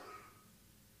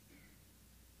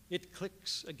 It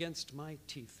clicks against my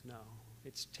teeth now,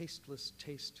 its tasteless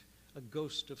taste, a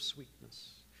ghost of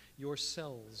sweetness, your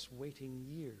cells waiting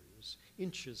years,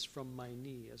 inches from my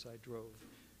knee as I drove,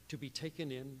 to be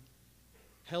taken in,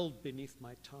 held beneath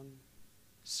my tongue,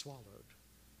 swallowed.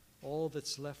 All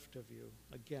that's left of you,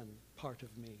 again, part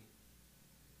of me.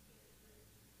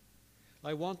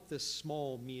 I want this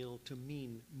small meal to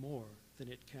mean more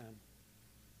than it can.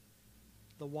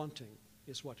 The wanting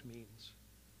is what means.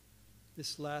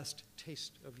 This last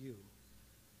taste of you,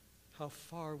 how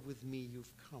far with me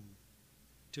you've come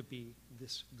to be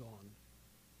this gone.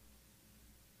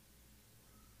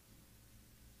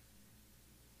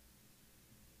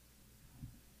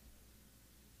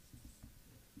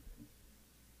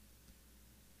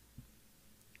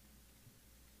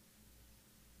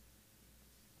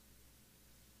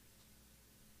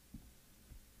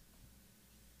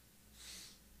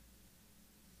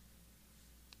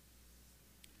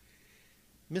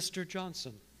 Mr.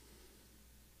 Johnson.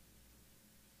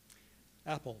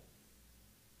 Apple.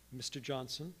 Mr.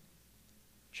 Johnson.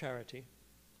 Charity.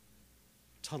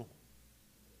 Tunnel.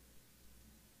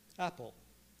 Apple.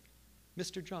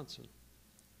 Mr. Johnson.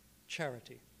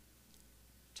 Charity.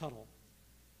 Tunnel.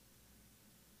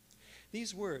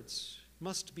 These words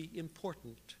must be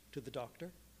important to the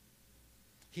doctor.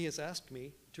 He has asked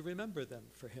me to remember them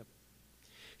for him.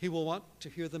 He will want to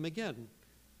hear them again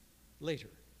later,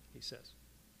 he says.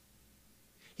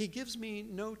 He gives me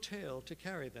no tale to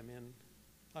carry them in.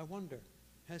 I wonder,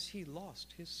 has he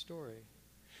lost his story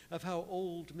of how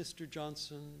old Mr.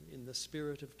 Johnson, in the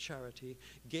spirit of charity,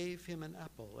 gave him an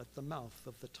apple at the mouth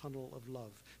of the tunnel of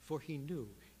love, for he knew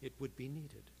it would be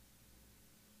needed?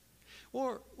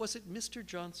 Or was it Mr.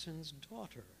 Johnson's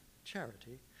daughter,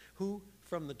 Charity, who,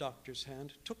 from the doctor's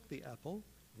hand, took the apple,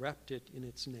 wrapped it in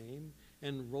its name,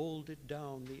 and rolled it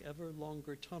down the ever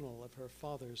longer tunnel of her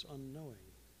father's unknowing?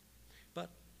 But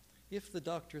if the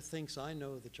doctor thinks I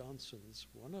know the Johnsons,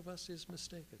 one of us is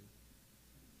mistaken.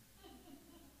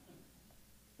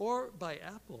 Or by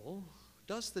apple,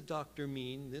 does the doctor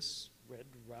mean this red,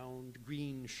 round,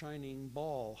 green, shining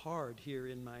ball hard here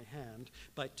in my hand?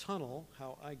 By tunnel,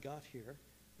 how I got here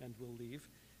and will leave?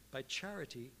 By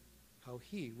charity, how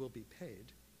he will be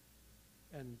paid?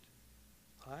 And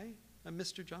I am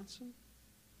Mr. Johnson?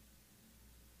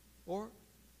 Or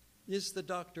is the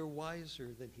doctor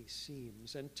wiser than he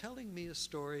seems and telling me a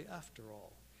story after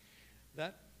all,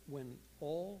 that when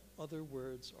all other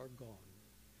words are gone,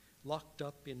 locked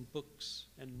up in books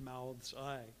and mouths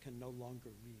I can no longer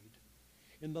read,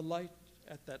 in the light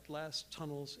at that last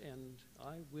tunnel's end,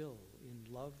 I will,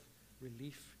 in love,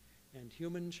 relief, and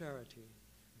human charity,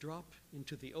 drop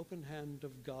into the open hand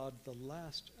of God the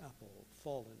last apple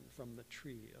fallen from the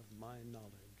tree of my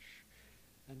knowledge,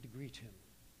 and greet him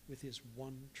with his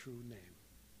one true name.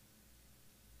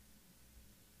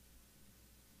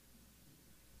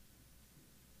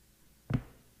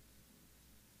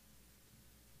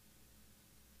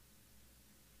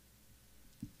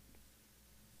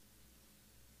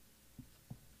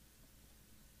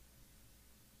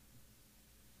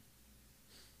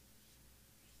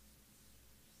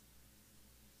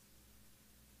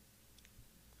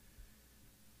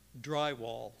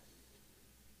 Drywall.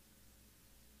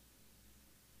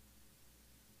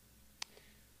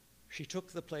 She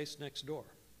took the place next door,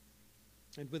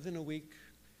 and within a week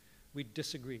we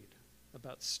disagreed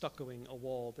about stuccoing a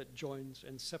wall that joins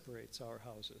and separates our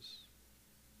houses.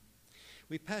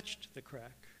 We patched the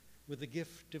crack with a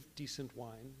gift of decent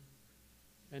wine,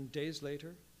 and days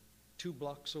later, 2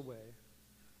 blocks away,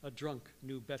 a drunk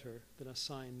knew better than a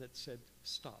sign that said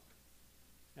stop,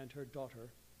 and her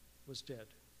daughter was dead.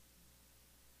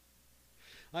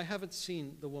 I haven't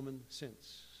seen the woman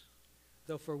since,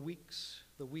 though for weeks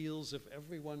the wheels of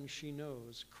everyone she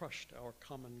knows crushed our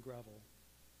common gravel.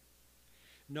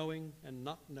 Knowing and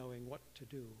not knowing what to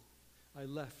do, I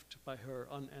left by her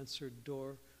unanswered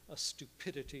door a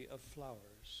stupidity of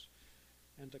flowers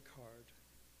and a card.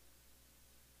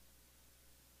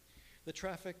 The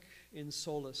traffic in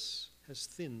Solis has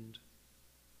thinned,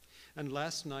 and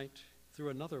last night, through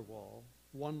another wall,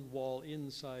 one wall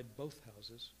inside both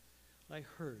houses, I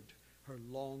heard her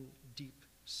long, deep,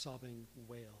 sobbing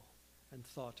wail and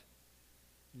thought,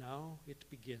 now it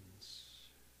begins.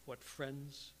 What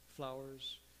friends,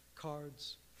 flowers,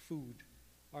 cards, food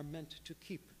are meant to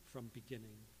keep from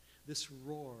beginning, this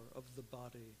roar of the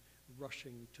body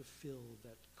rushing to fill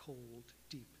that cold,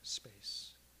 deep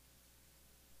space.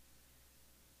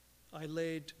 I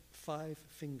laid 5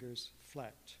 fingers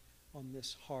flat on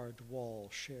this hard wall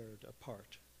shared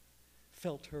apart,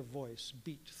 felt her voice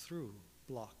beat through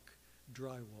block,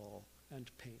 drywall,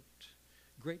 and paint,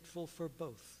 grateful for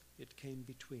both it came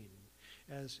between,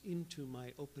 as into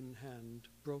my open hand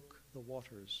broke the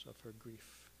waters of her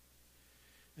grief.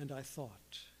 And I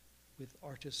thought, with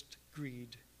artist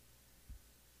greed,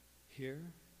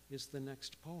 here is the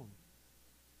next poem.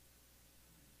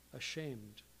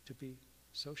 Ashamed to be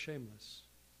so shameless,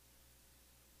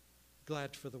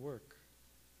 glad for the work.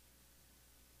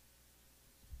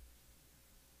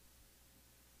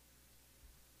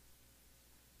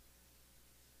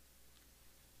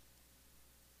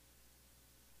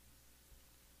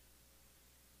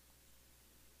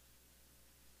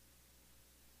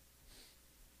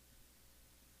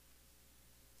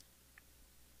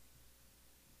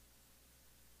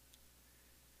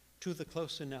 To the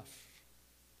close enough.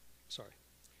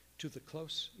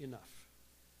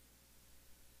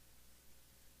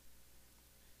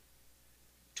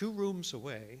 Two rooms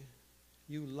away,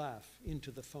 you laugh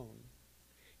into the phone,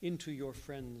 into your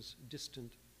friend's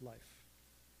distant life.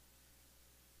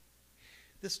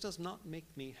 This does not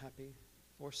make me happy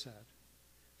or sad,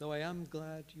 though I am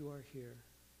glad you are here,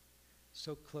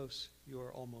 so close you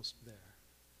are almost there.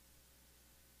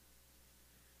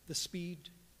 The speed,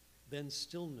 then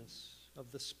stillness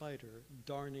of the spider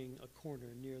darning a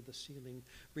corner near the ceiling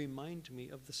remind me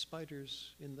of the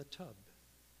spiders in the tub.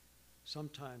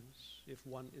 Sometimes, if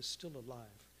one is still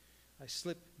alive, I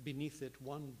slip beneath it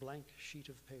one blank sheet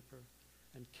of paper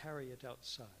and carry it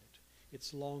outside,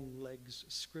 its long legs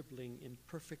scribbling in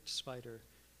perfect spider,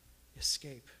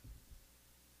 escape.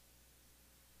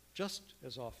 Just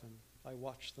as often, I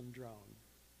watch them drown.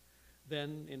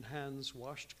 Then, in hands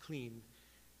washed clean,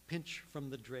 pinch from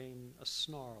the drain a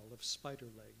snarl of spider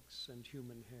legs and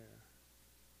human hair.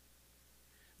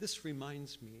 This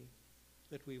reminds me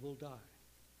that we will die.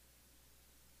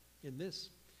 In this,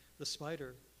 the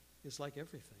spider is like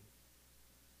everything,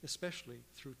 especially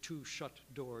through 2 shut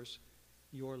doors,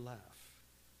 your laugh,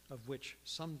 of which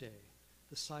someday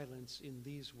the silence in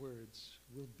these words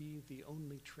will be the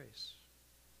only trace.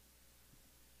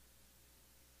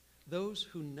 Those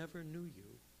who never knew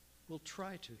you will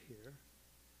try to hear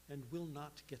and will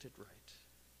not get it right.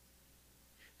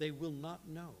 They will not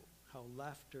know how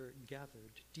laughter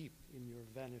gathered deep in your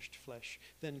vanished flesh,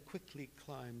 then quickly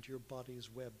climbed your body's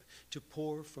web to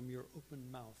pour from your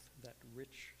open mouth that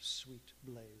rich, sweet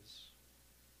blaze.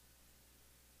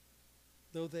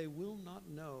 Though they will not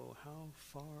know how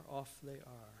far off they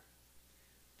are,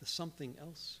 the something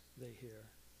else they hear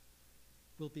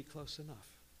will be close enough.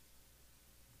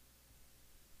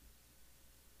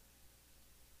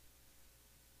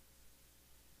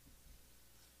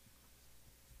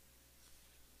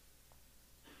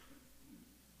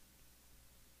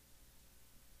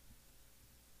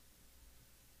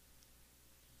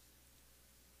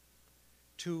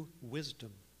 To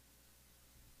wisdom.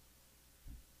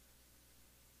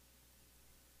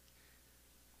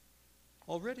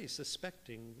 Already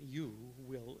suspecting you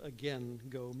will again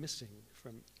go missing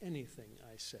from anything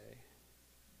I say,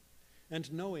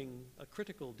 and knowing a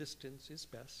critical distance is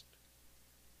best,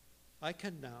 I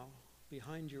can now,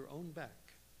 behind your own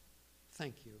back,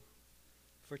 thank you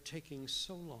for taking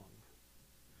so long,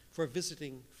 for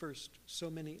visiting first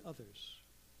so many others,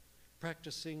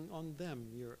 practicing on them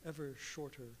your ever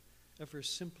shorter, ever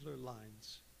simpler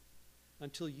lines,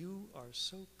 until you are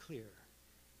so clear,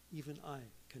 even I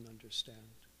can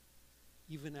understand,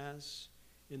 even as,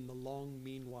 in the long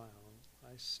meanwhile,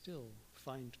 I still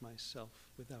find myself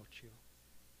without you.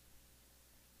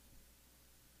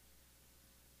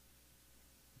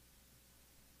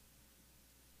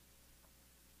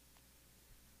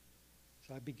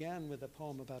 So I began with a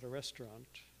poem about a restaurant,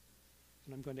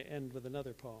 and I'm going to end with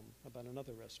another poem about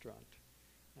another restaurant.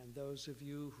 And those of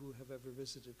you who have ever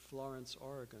visited Florence,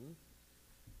 Oregon,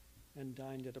 and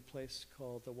dined at a place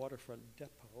called the Waterfront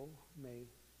Depot may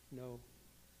know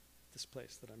this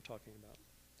place that I'm talking about.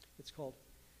 It's called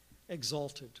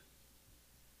Exalted.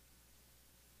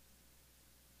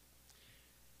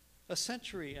 A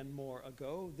century and more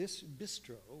ago, this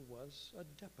bistro was a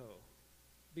depot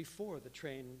before the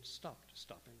train stopped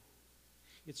stopping.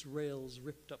 Its rails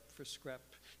ripped up for scrap,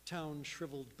 town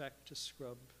shriveled back to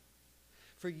scrub.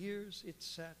 For years it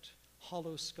sat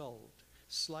hollow-skulled,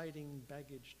 sliding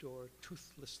baggage door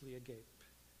toothlessly agape,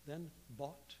 then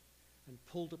bought and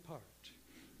pulled apart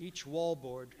each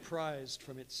wallboard prized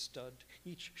from its stud,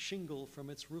 each shingle from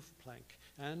its roof plank,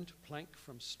 and plank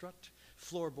from strut,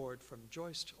 floorboard from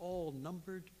joist, all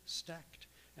numbered, stacked,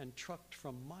 and trucked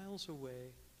from miles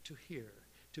away to here,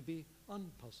 to be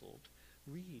unpuzzled,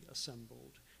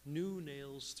 reassembled, new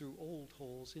nails through old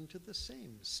holes into the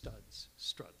same studs,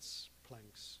 struts,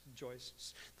 planks,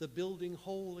 joists, the building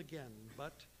whole again,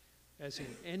 but, as in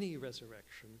any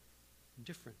resurrection,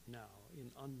 different now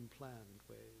in unplanned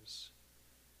ways.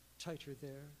 Tighter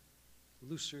there,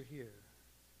 looser here,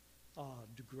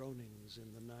 odd groanings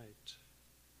in the night.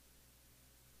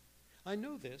 I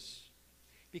know this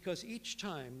because each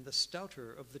time the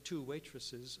stouter of the two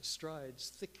waitresses strides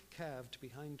thick-calved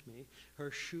behind me, her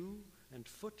shoe and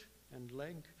foot and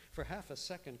leg, for half a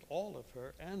second all of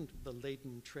her and the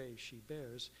laden tray she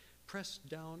bears, pressed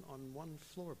down on one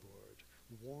floorboard,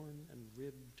 worn and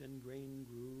ribbed and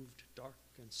grain-grooved, dark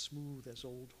and smooth as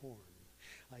old horn.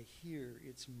 I hear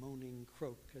its moaning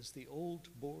croak as the old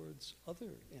board's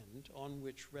other end, on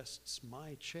which rests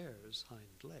my chair's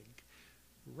hind leg,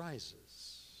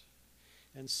 rises.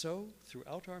 And so,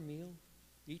 throughout our meal,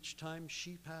 each time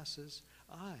she passes,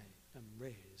 I am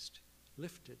raised,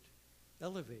 lifted,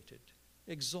 elevated,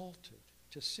 exalted,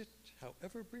 to sit,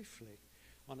 however briefly,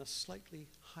 on a slightly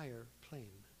higher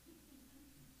plane.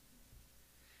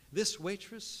 This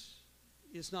waitress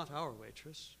is not our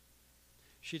waitress.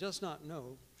 She does not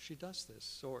know she does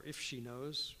this, or if she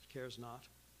knows, cares not.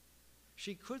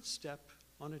 She could step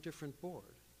on a different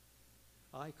board.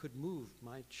 I could move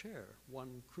my chair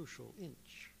one crucial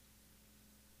inch.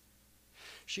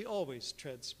 She always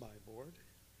treads my board.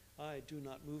 I do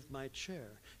not move my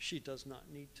chair. She does not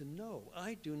need to know.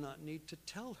 I do not need to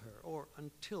tell her, or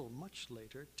until much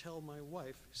later tell my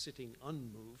wife, sitting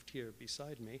unmoved here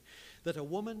beside me, that a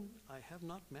woman I have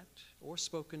not met or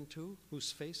spoken to,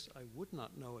 whose face I would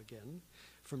not know again,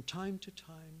 from time to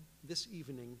time this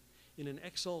evening, in an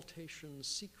exaltation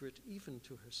secret even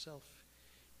to herself,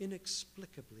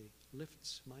 inexplicably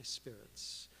lifts my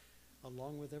spirits,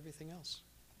 along with everything else.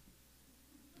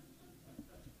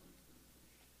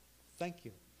 Thank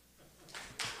you.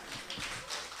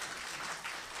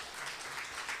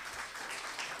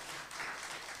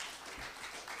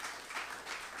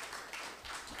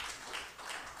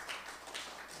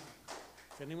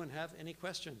 Does anyone have any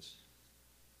questions?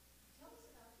 Tell us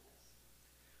about this.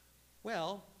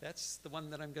 Well, that's the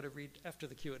one that I'm going to read after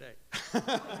the Q&A.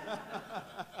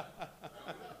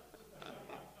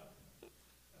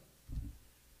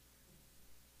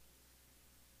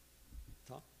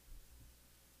 Tom?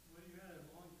 Well, you had a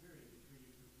long period between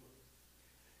your two books.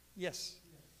 Yes.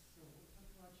 Yes. So what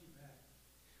brought you back?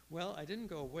 Well, I didn't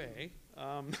go away,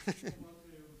 Well,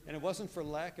 and it wasn't for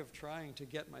lack of trying to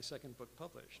get my second book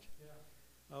published. Yeah.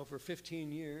 Over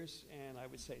 15 years, and I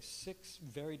would say 6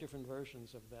 very different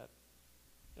versions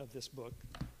of this book.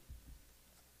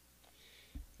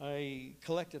 I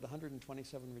collected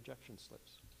 127 rejection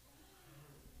slips.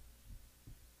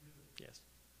 Yes,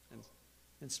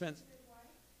 and spent.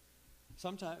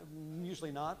 Sometimes,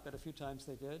 usually not, but a few times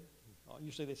they did.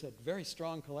 Usually they said, very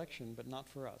strong collection, but not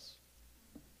for us.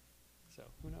 So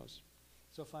who knows?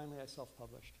 So finally I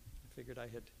self-published. I figured I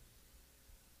had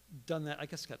done that. I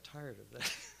guess got tired of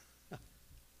that,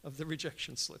 of the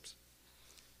rejection slips.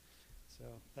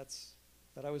 So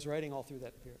but I was writing all through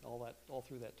that period, all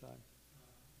through that time.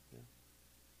 Yeah.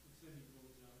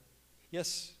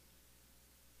 Yes,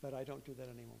 but I don't do that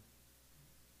anymore.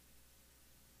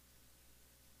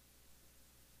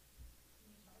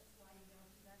 Can you tell us why you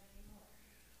don't do that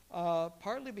anymore?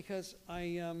 Partly because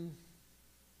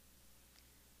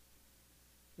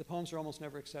the poems are almost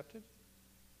never accepted.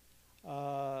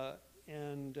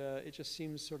 And it just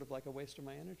seems sort of like a waste of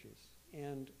my energies.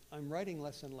 And I'm writing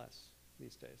less and less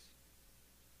these days.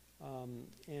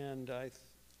 And I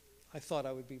thought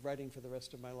I would be writing for the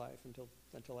rest of my life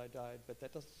until I died, but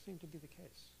that doesn't seem to be the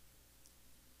case.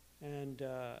 And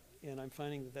I'm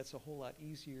finding that that's a whole lot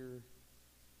easier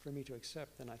for me to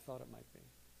accept than I thought it might be.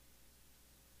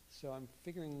 So I'm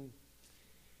figuring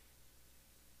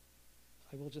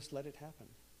I will just let it happen.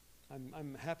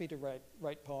 I'm happy to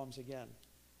write poems again,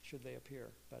 should they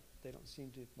appear, but they don't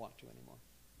seem to want to anymore.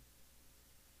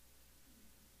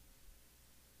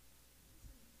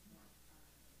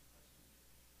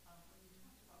 When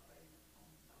you talked about writing a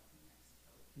poem about New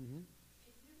Mexico, Mm-hmm.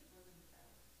 it really wasn't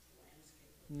about the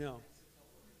landscape of No. New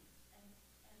Mexico, and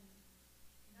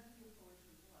none of your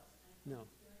poetry was. And I No.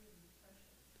 found it very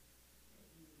refreshing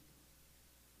that you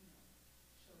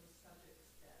chose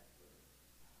subjects that were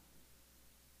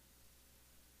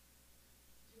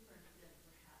different than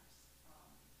perhaps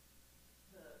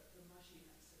the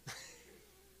mushiness of poetry.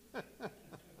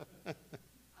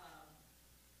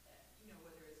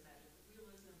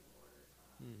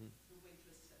 Mhm. the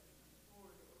waitress stepping on the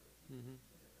board or Mhm.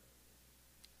 whatever.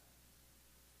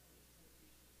 I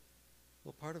appreciate it.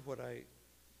 Well, part of what I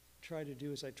try to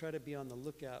do is I try to be on the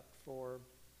lookout for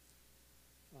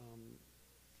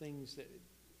things that,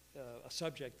 a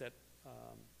subject that,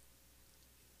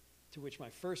 to which my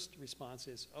first response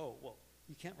is, oh, well,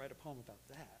 you can't write a poem about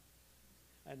that.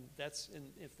 And that's,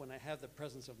 if when I have the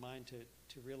presence of mind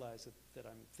to realize that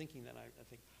I'm thinking that, I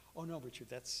think, oh no, Richard,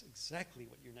 that's exactly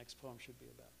what your next poem should be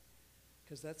about.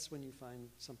 Because that's when you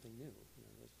find something new,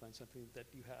 find something that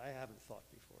I haven't thought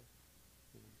before.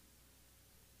 You know.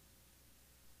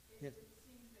 Yeah. It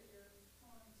seems that your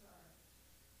poems are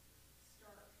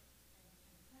stark and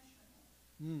confessional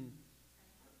Mm. and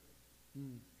heartbreaking.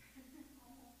 Mm.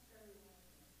 Almost every one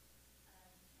of them.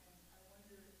 And I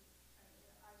wonder, I mean,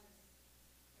 I just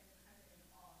am kind of in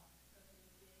awe of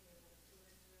you being able to sort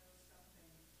through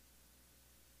something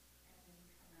and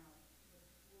then come out with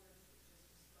words that just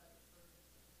describe it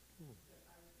perfectly, Mm. that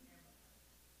I would never have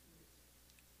used.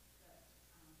 But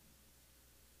I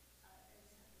just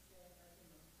have to say, if I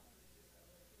can publish this, I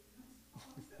would like reading those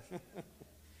poems.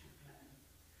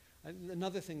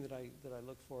 Another thing that I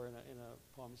look for in a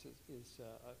poem is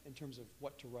in terms of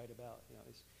what to write about.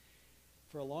 Is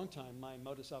for a long time my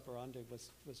modus operandi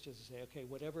was just to say, okay,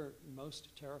 whatever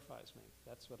most terrifies me,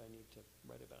 that's what I need to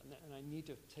write about, and I need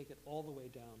to take it all the way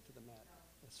down to the mat,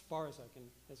 as far as I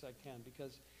can,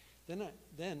 because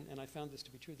then and I found this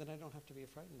to be true. Then I don't have to be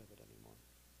frightened of it anymore,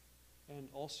 and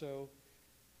also.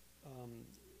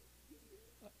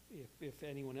 If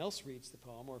anyone else reads the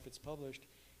poem, or if it's published,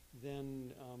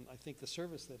 then I think the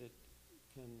service that it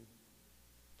can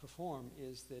perform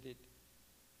is that it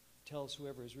tells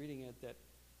whoever is reading it that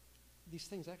these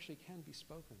things actually can be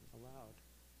spoken aloud,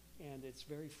 and it's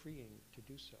very freeing to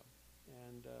do so,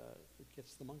 and it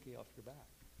gets the monkey off your back.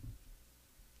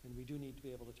 And we do need to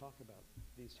be able to talk about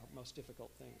these most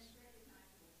difficult things. And it's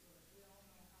recognizable to us. We all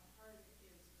know how hard it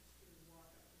is to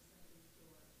walk up to somebody's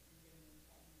door and give them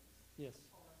bad news. Yes.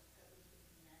 Or at least we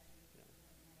can imagine if we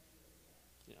haven't had you as yet.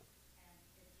 Yeah. And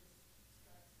it just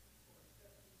strikes a chord. But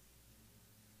at least,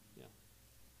 Yeah.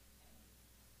 thank you.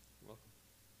 You're welcome.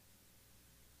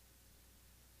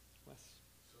 Wes.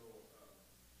 So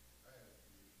I had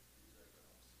the exact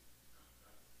opposite.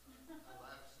 I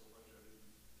laughed so much I didn't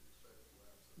expect to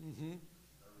laugh so much. Mm-hmm.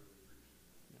 I really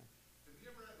appreciate it. Yeah. Have you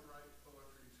ever had to write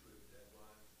poetry to a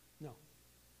deadline? No,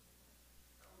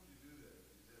 How would you do that if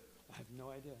you did? I have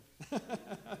no idea. I would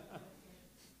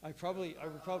I probably, write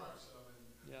some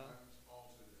and yeah. mine's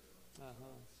all to the deadline. Uh-huh. So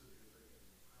I'm sitting here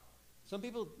thinking, wow. Some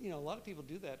people, a lot of people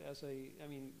do that as a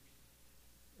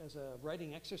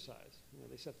writing exercise.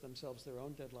 They set themselves their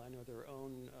own deadline or their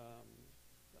own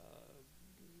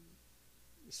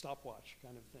stopwatch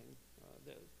kind of thing.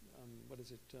 What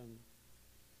is it?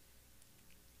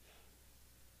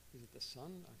 Is it The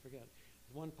Sun? I forget.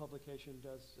 One publication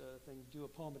does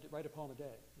write a poem a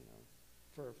day,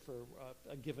 for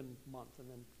a given month, and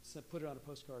then put it on a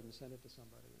postcard and send it to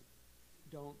somebody.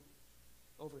 Don't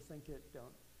overthink it.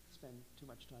 Don't spend too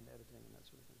much time editing and that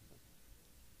sort of thing. So.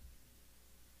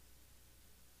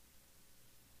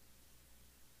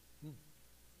 Hmm.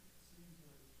 Seems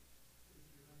like if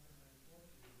you're not going to write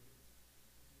poetry,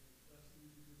 the best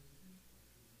thing you can do is teach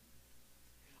poetry.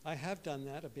 I have done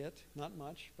that a bit, not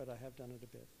much, but I have done it a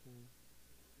bit.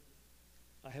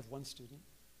 I have one student.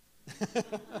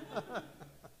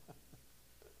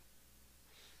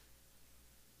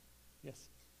 Yes.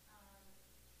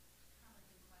 Comment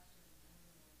and question. I don't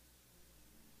know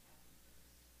which one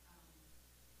might happen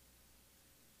first.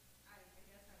 I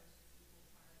guess I was just equal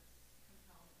parts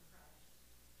compelled and crushed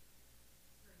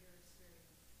for your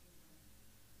experience,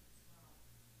 as well.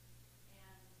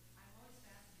 And I'm always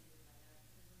fascinated by that,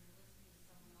 because when you're listening to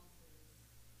someone else's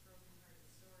broken-hearted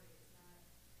story,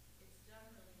 it's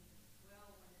done really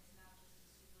well when it's not just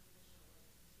a superficial, like,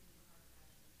 consumer car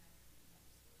crash and text and you have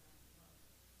to slow down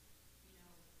and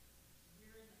look.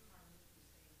 We're in the car with you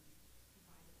saying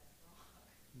goodbye to that dog.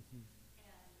 Mm-hmm.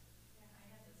 And I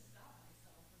had to stop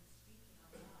myself from speaking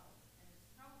out loud. And it's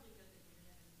probably good that you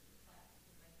didn't into the class,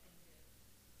 because I think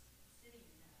sitting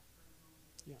in that for a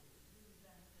moment Yeah. was really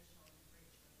beneficial and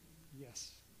great training.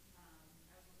 Yes. I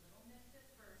was a little miffed at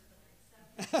first, but I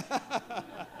accepted it.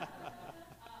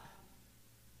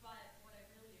 But what I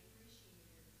really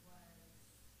appreciated was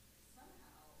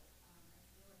somehow, I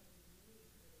feel like you really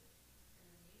did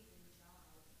an amazing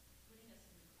job putting us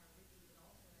in the car with you, but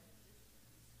also at a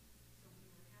distance. So we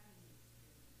were having the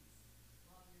experience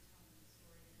while you're telling the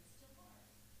story, and it's still ours.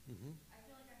 Mm-hmm. I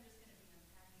feel like I'm just going to be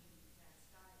unpacking that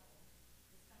style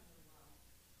this time of the while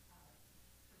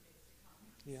for days to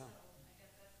come. Yeah. So I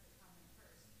guess that's the comment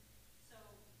first. So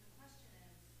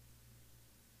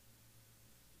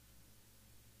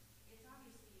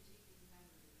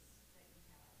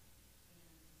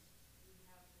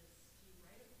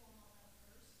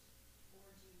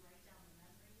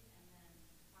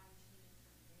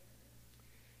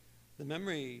The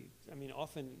memory, I mean,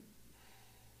 often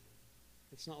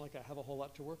it's not like I have a whole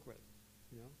lot to work with,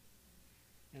 you know?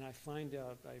 And I find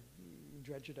out, I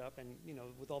dredge it up, and, you know,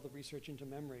 with all the research into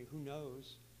memory, who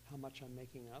knows how much I'm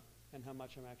making up and how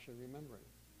much I'm actually remembering.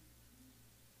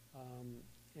 I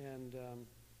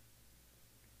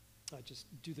just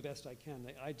do the best I can.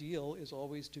 The ideal is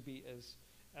always to be as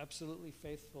absolutely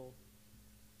faithful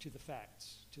to the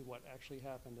facts, to what actually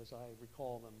happened as I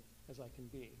recall them, as I can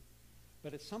be.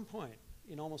 But at some point,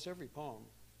 in almost every poem,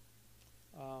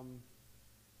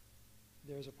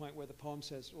 there's a point where the poem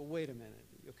says, well, wait a minute,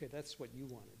 okay, that's what you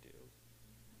want to do.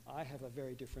 I have a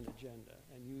very different agenda,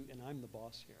 and I'm the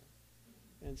boss here.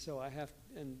 And so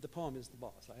and the poem is the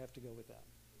boss. I have to go with that.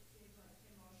 It seems like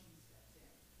emotion steps in.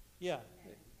 Yeah.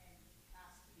 And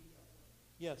has to be dealt with.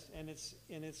 Yes, and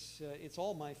it's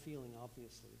all my feeling,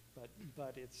 obviously, but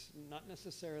it's not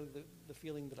necessarily the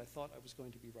feeling that I thought I was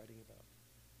going to be writing about.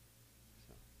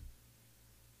 So,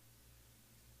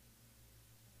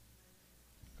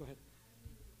 go ahead.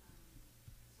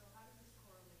 So how does this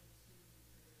correlate to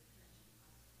your connection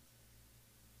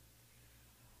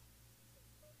to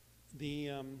classical?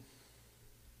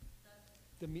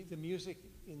 The music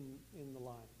in the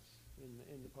lines,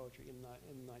 in the poetry, in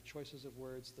my choices of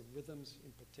words, the rhythms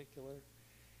in particular,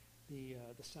 the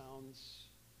sounds,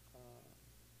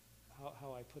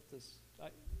 how I put this.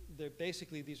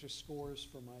 Basically, these are scores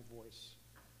for my voice,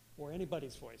 or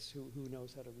anybody's voice who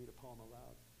knows how to read a poem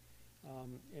aloud.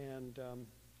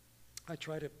 I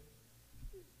try to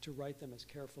write them as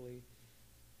carefully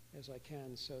as I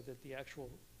can so that the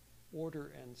actual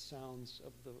order and sounds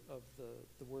of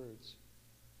the words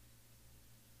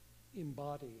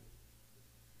embody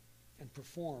and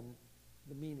perform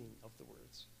the meaning of the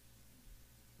words.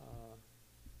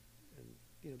 And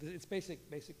you know, it's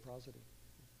basic prosody.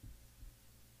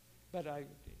 But yeah,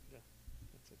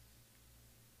 that's it.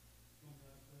 One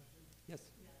last question.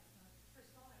 Yes. Yeah. First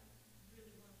of all, I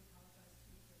really want to apologize to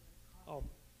you for the Oh, cough.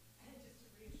 And just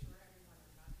to reassure everyone,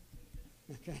 I'm not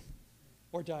contagious. okay.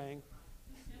 Or dying.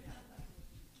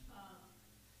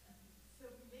 So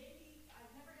maybe,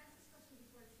 I've never asked this question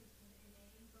before, it seems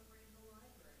inane, but we're in the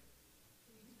library.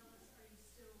 Can you tell us, are you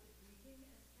still reading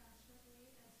as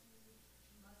passionately as you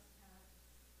must have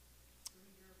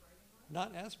through your writing life?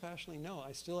 Not as passionately, no.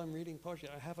 I still am reading poetry.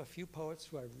 I have a few poets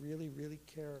who I really, really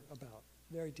care about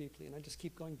very deeply, and I just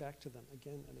keep going back to them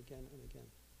again and again and again.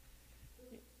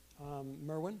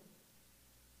 Merwin.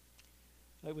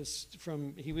 He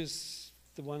was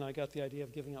the one I got the idea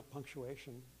of giving up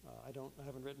punctuation. I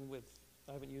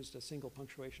haven't used a single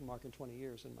punctuation mark in 20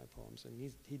 years in my poems, and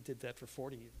he did that for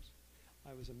 40 years.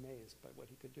 I was amazed by what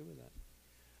he could do with that.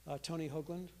 Tony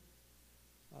Hoagland,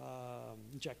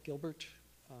 Jack Gilbert,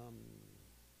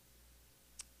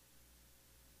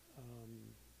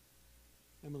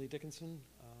 Emily Dickinson,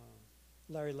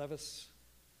 Larry Levis.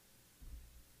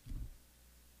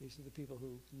 These are the people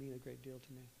who mean a great deal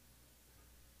to me.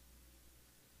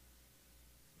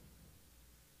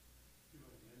 Do you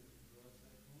want to end with the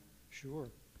broadside poem?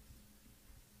 Sure.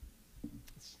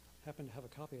 Let's happen to have a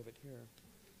copy of it here.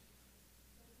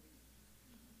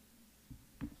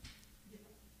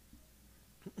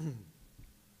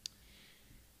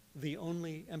 The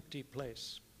only empty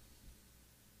place.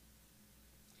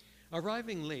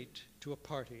 Arriving late to a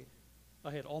party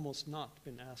I had almost not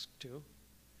been asked to,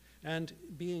 and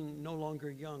being no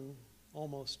longer young,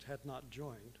 almost had not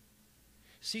joined.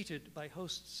 Seated by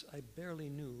hosts I barely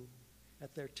knew,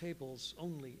 at their tables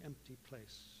only empty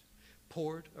place,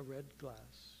 poured a red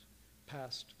glass,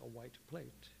 passed a white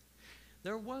plate.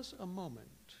 There was a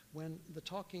moment when the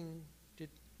talking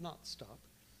did not stop,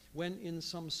 when in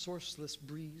some sourceless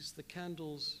breeze the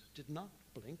candles did not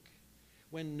blink,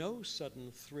 when no sudden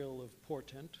thrill of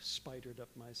portent spidered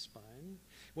up my spine,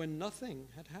 when nothing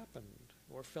had happened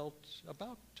or felt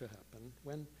about to happen,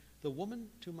 when the woman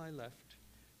to my left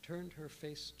turned her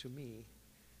face to me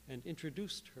and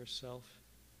introduced herself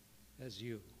as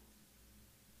you.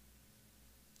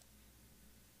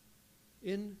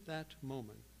 In that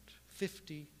moment,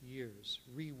 50 years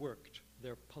reworked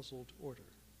their puzzled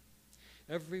order.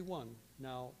 Every one,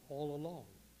 now all along,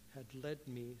 had led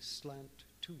me slant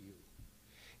to you.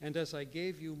 And as I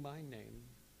gave you my name,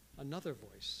 another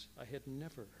voice I had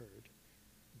never heard,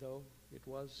 though it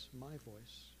was my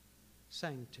voice,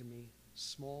 sang to me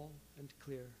small and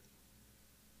clear.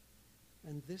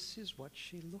 And this is what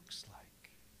she looks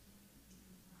like.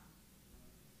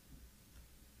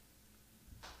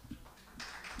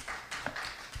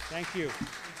 Thank you.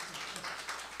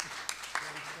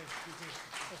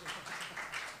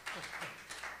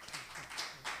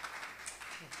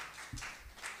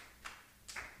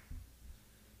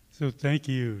 So thank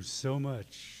you so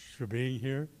much for being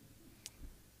here.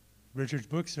 Richard's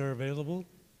books are available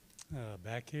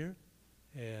back here,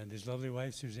 and his lovely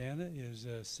wife Susanna is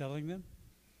selling them.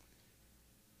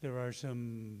 There are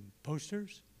some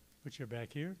posters, which are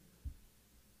back here.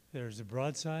 There's a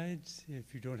broadside.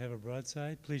 If you don't have a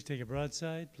broadside, please take a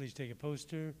broadside. Please take a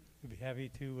poster. We'd be happy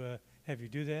to have you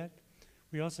do that.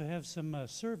 We also have some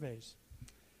surveys.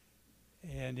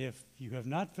 And if you have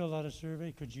not filled out a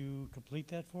survey, could you complete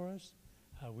that for us?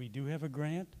 We do have a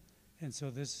grant, and so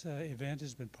this event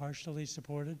has been partially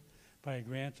supported by a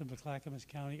grant from the Clackamas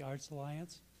County Arts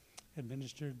Alliance,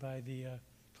 administered by the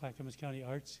Clackamas County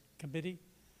Arts Committee,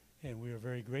 and we are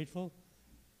very grateful.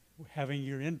 Having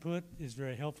your input is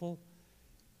very helpful.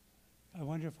 I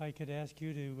wonder if I could ask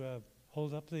you to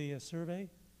hold up the survey.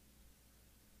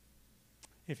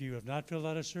 If you have not filled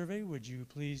out a survey, would you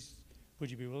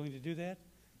be willing to do that?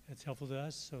 That's helpful to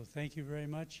us, so thank you very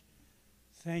much.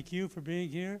 Thank you for being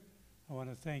here. I want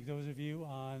to thank those of you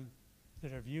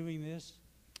that are viewing this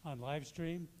on live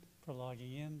stream for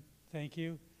logging in. Thank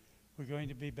you. We're going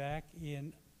to be back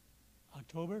in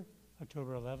October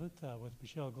 11th with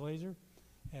Michelle Glazer,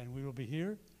 and we will be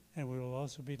here, and we will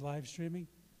also be live streaming.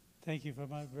 Thank you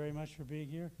very much for being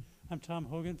here. I'm Tom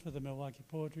Hogan for the Milwaukie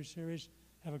Poetry Series.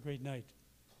 Have a great night.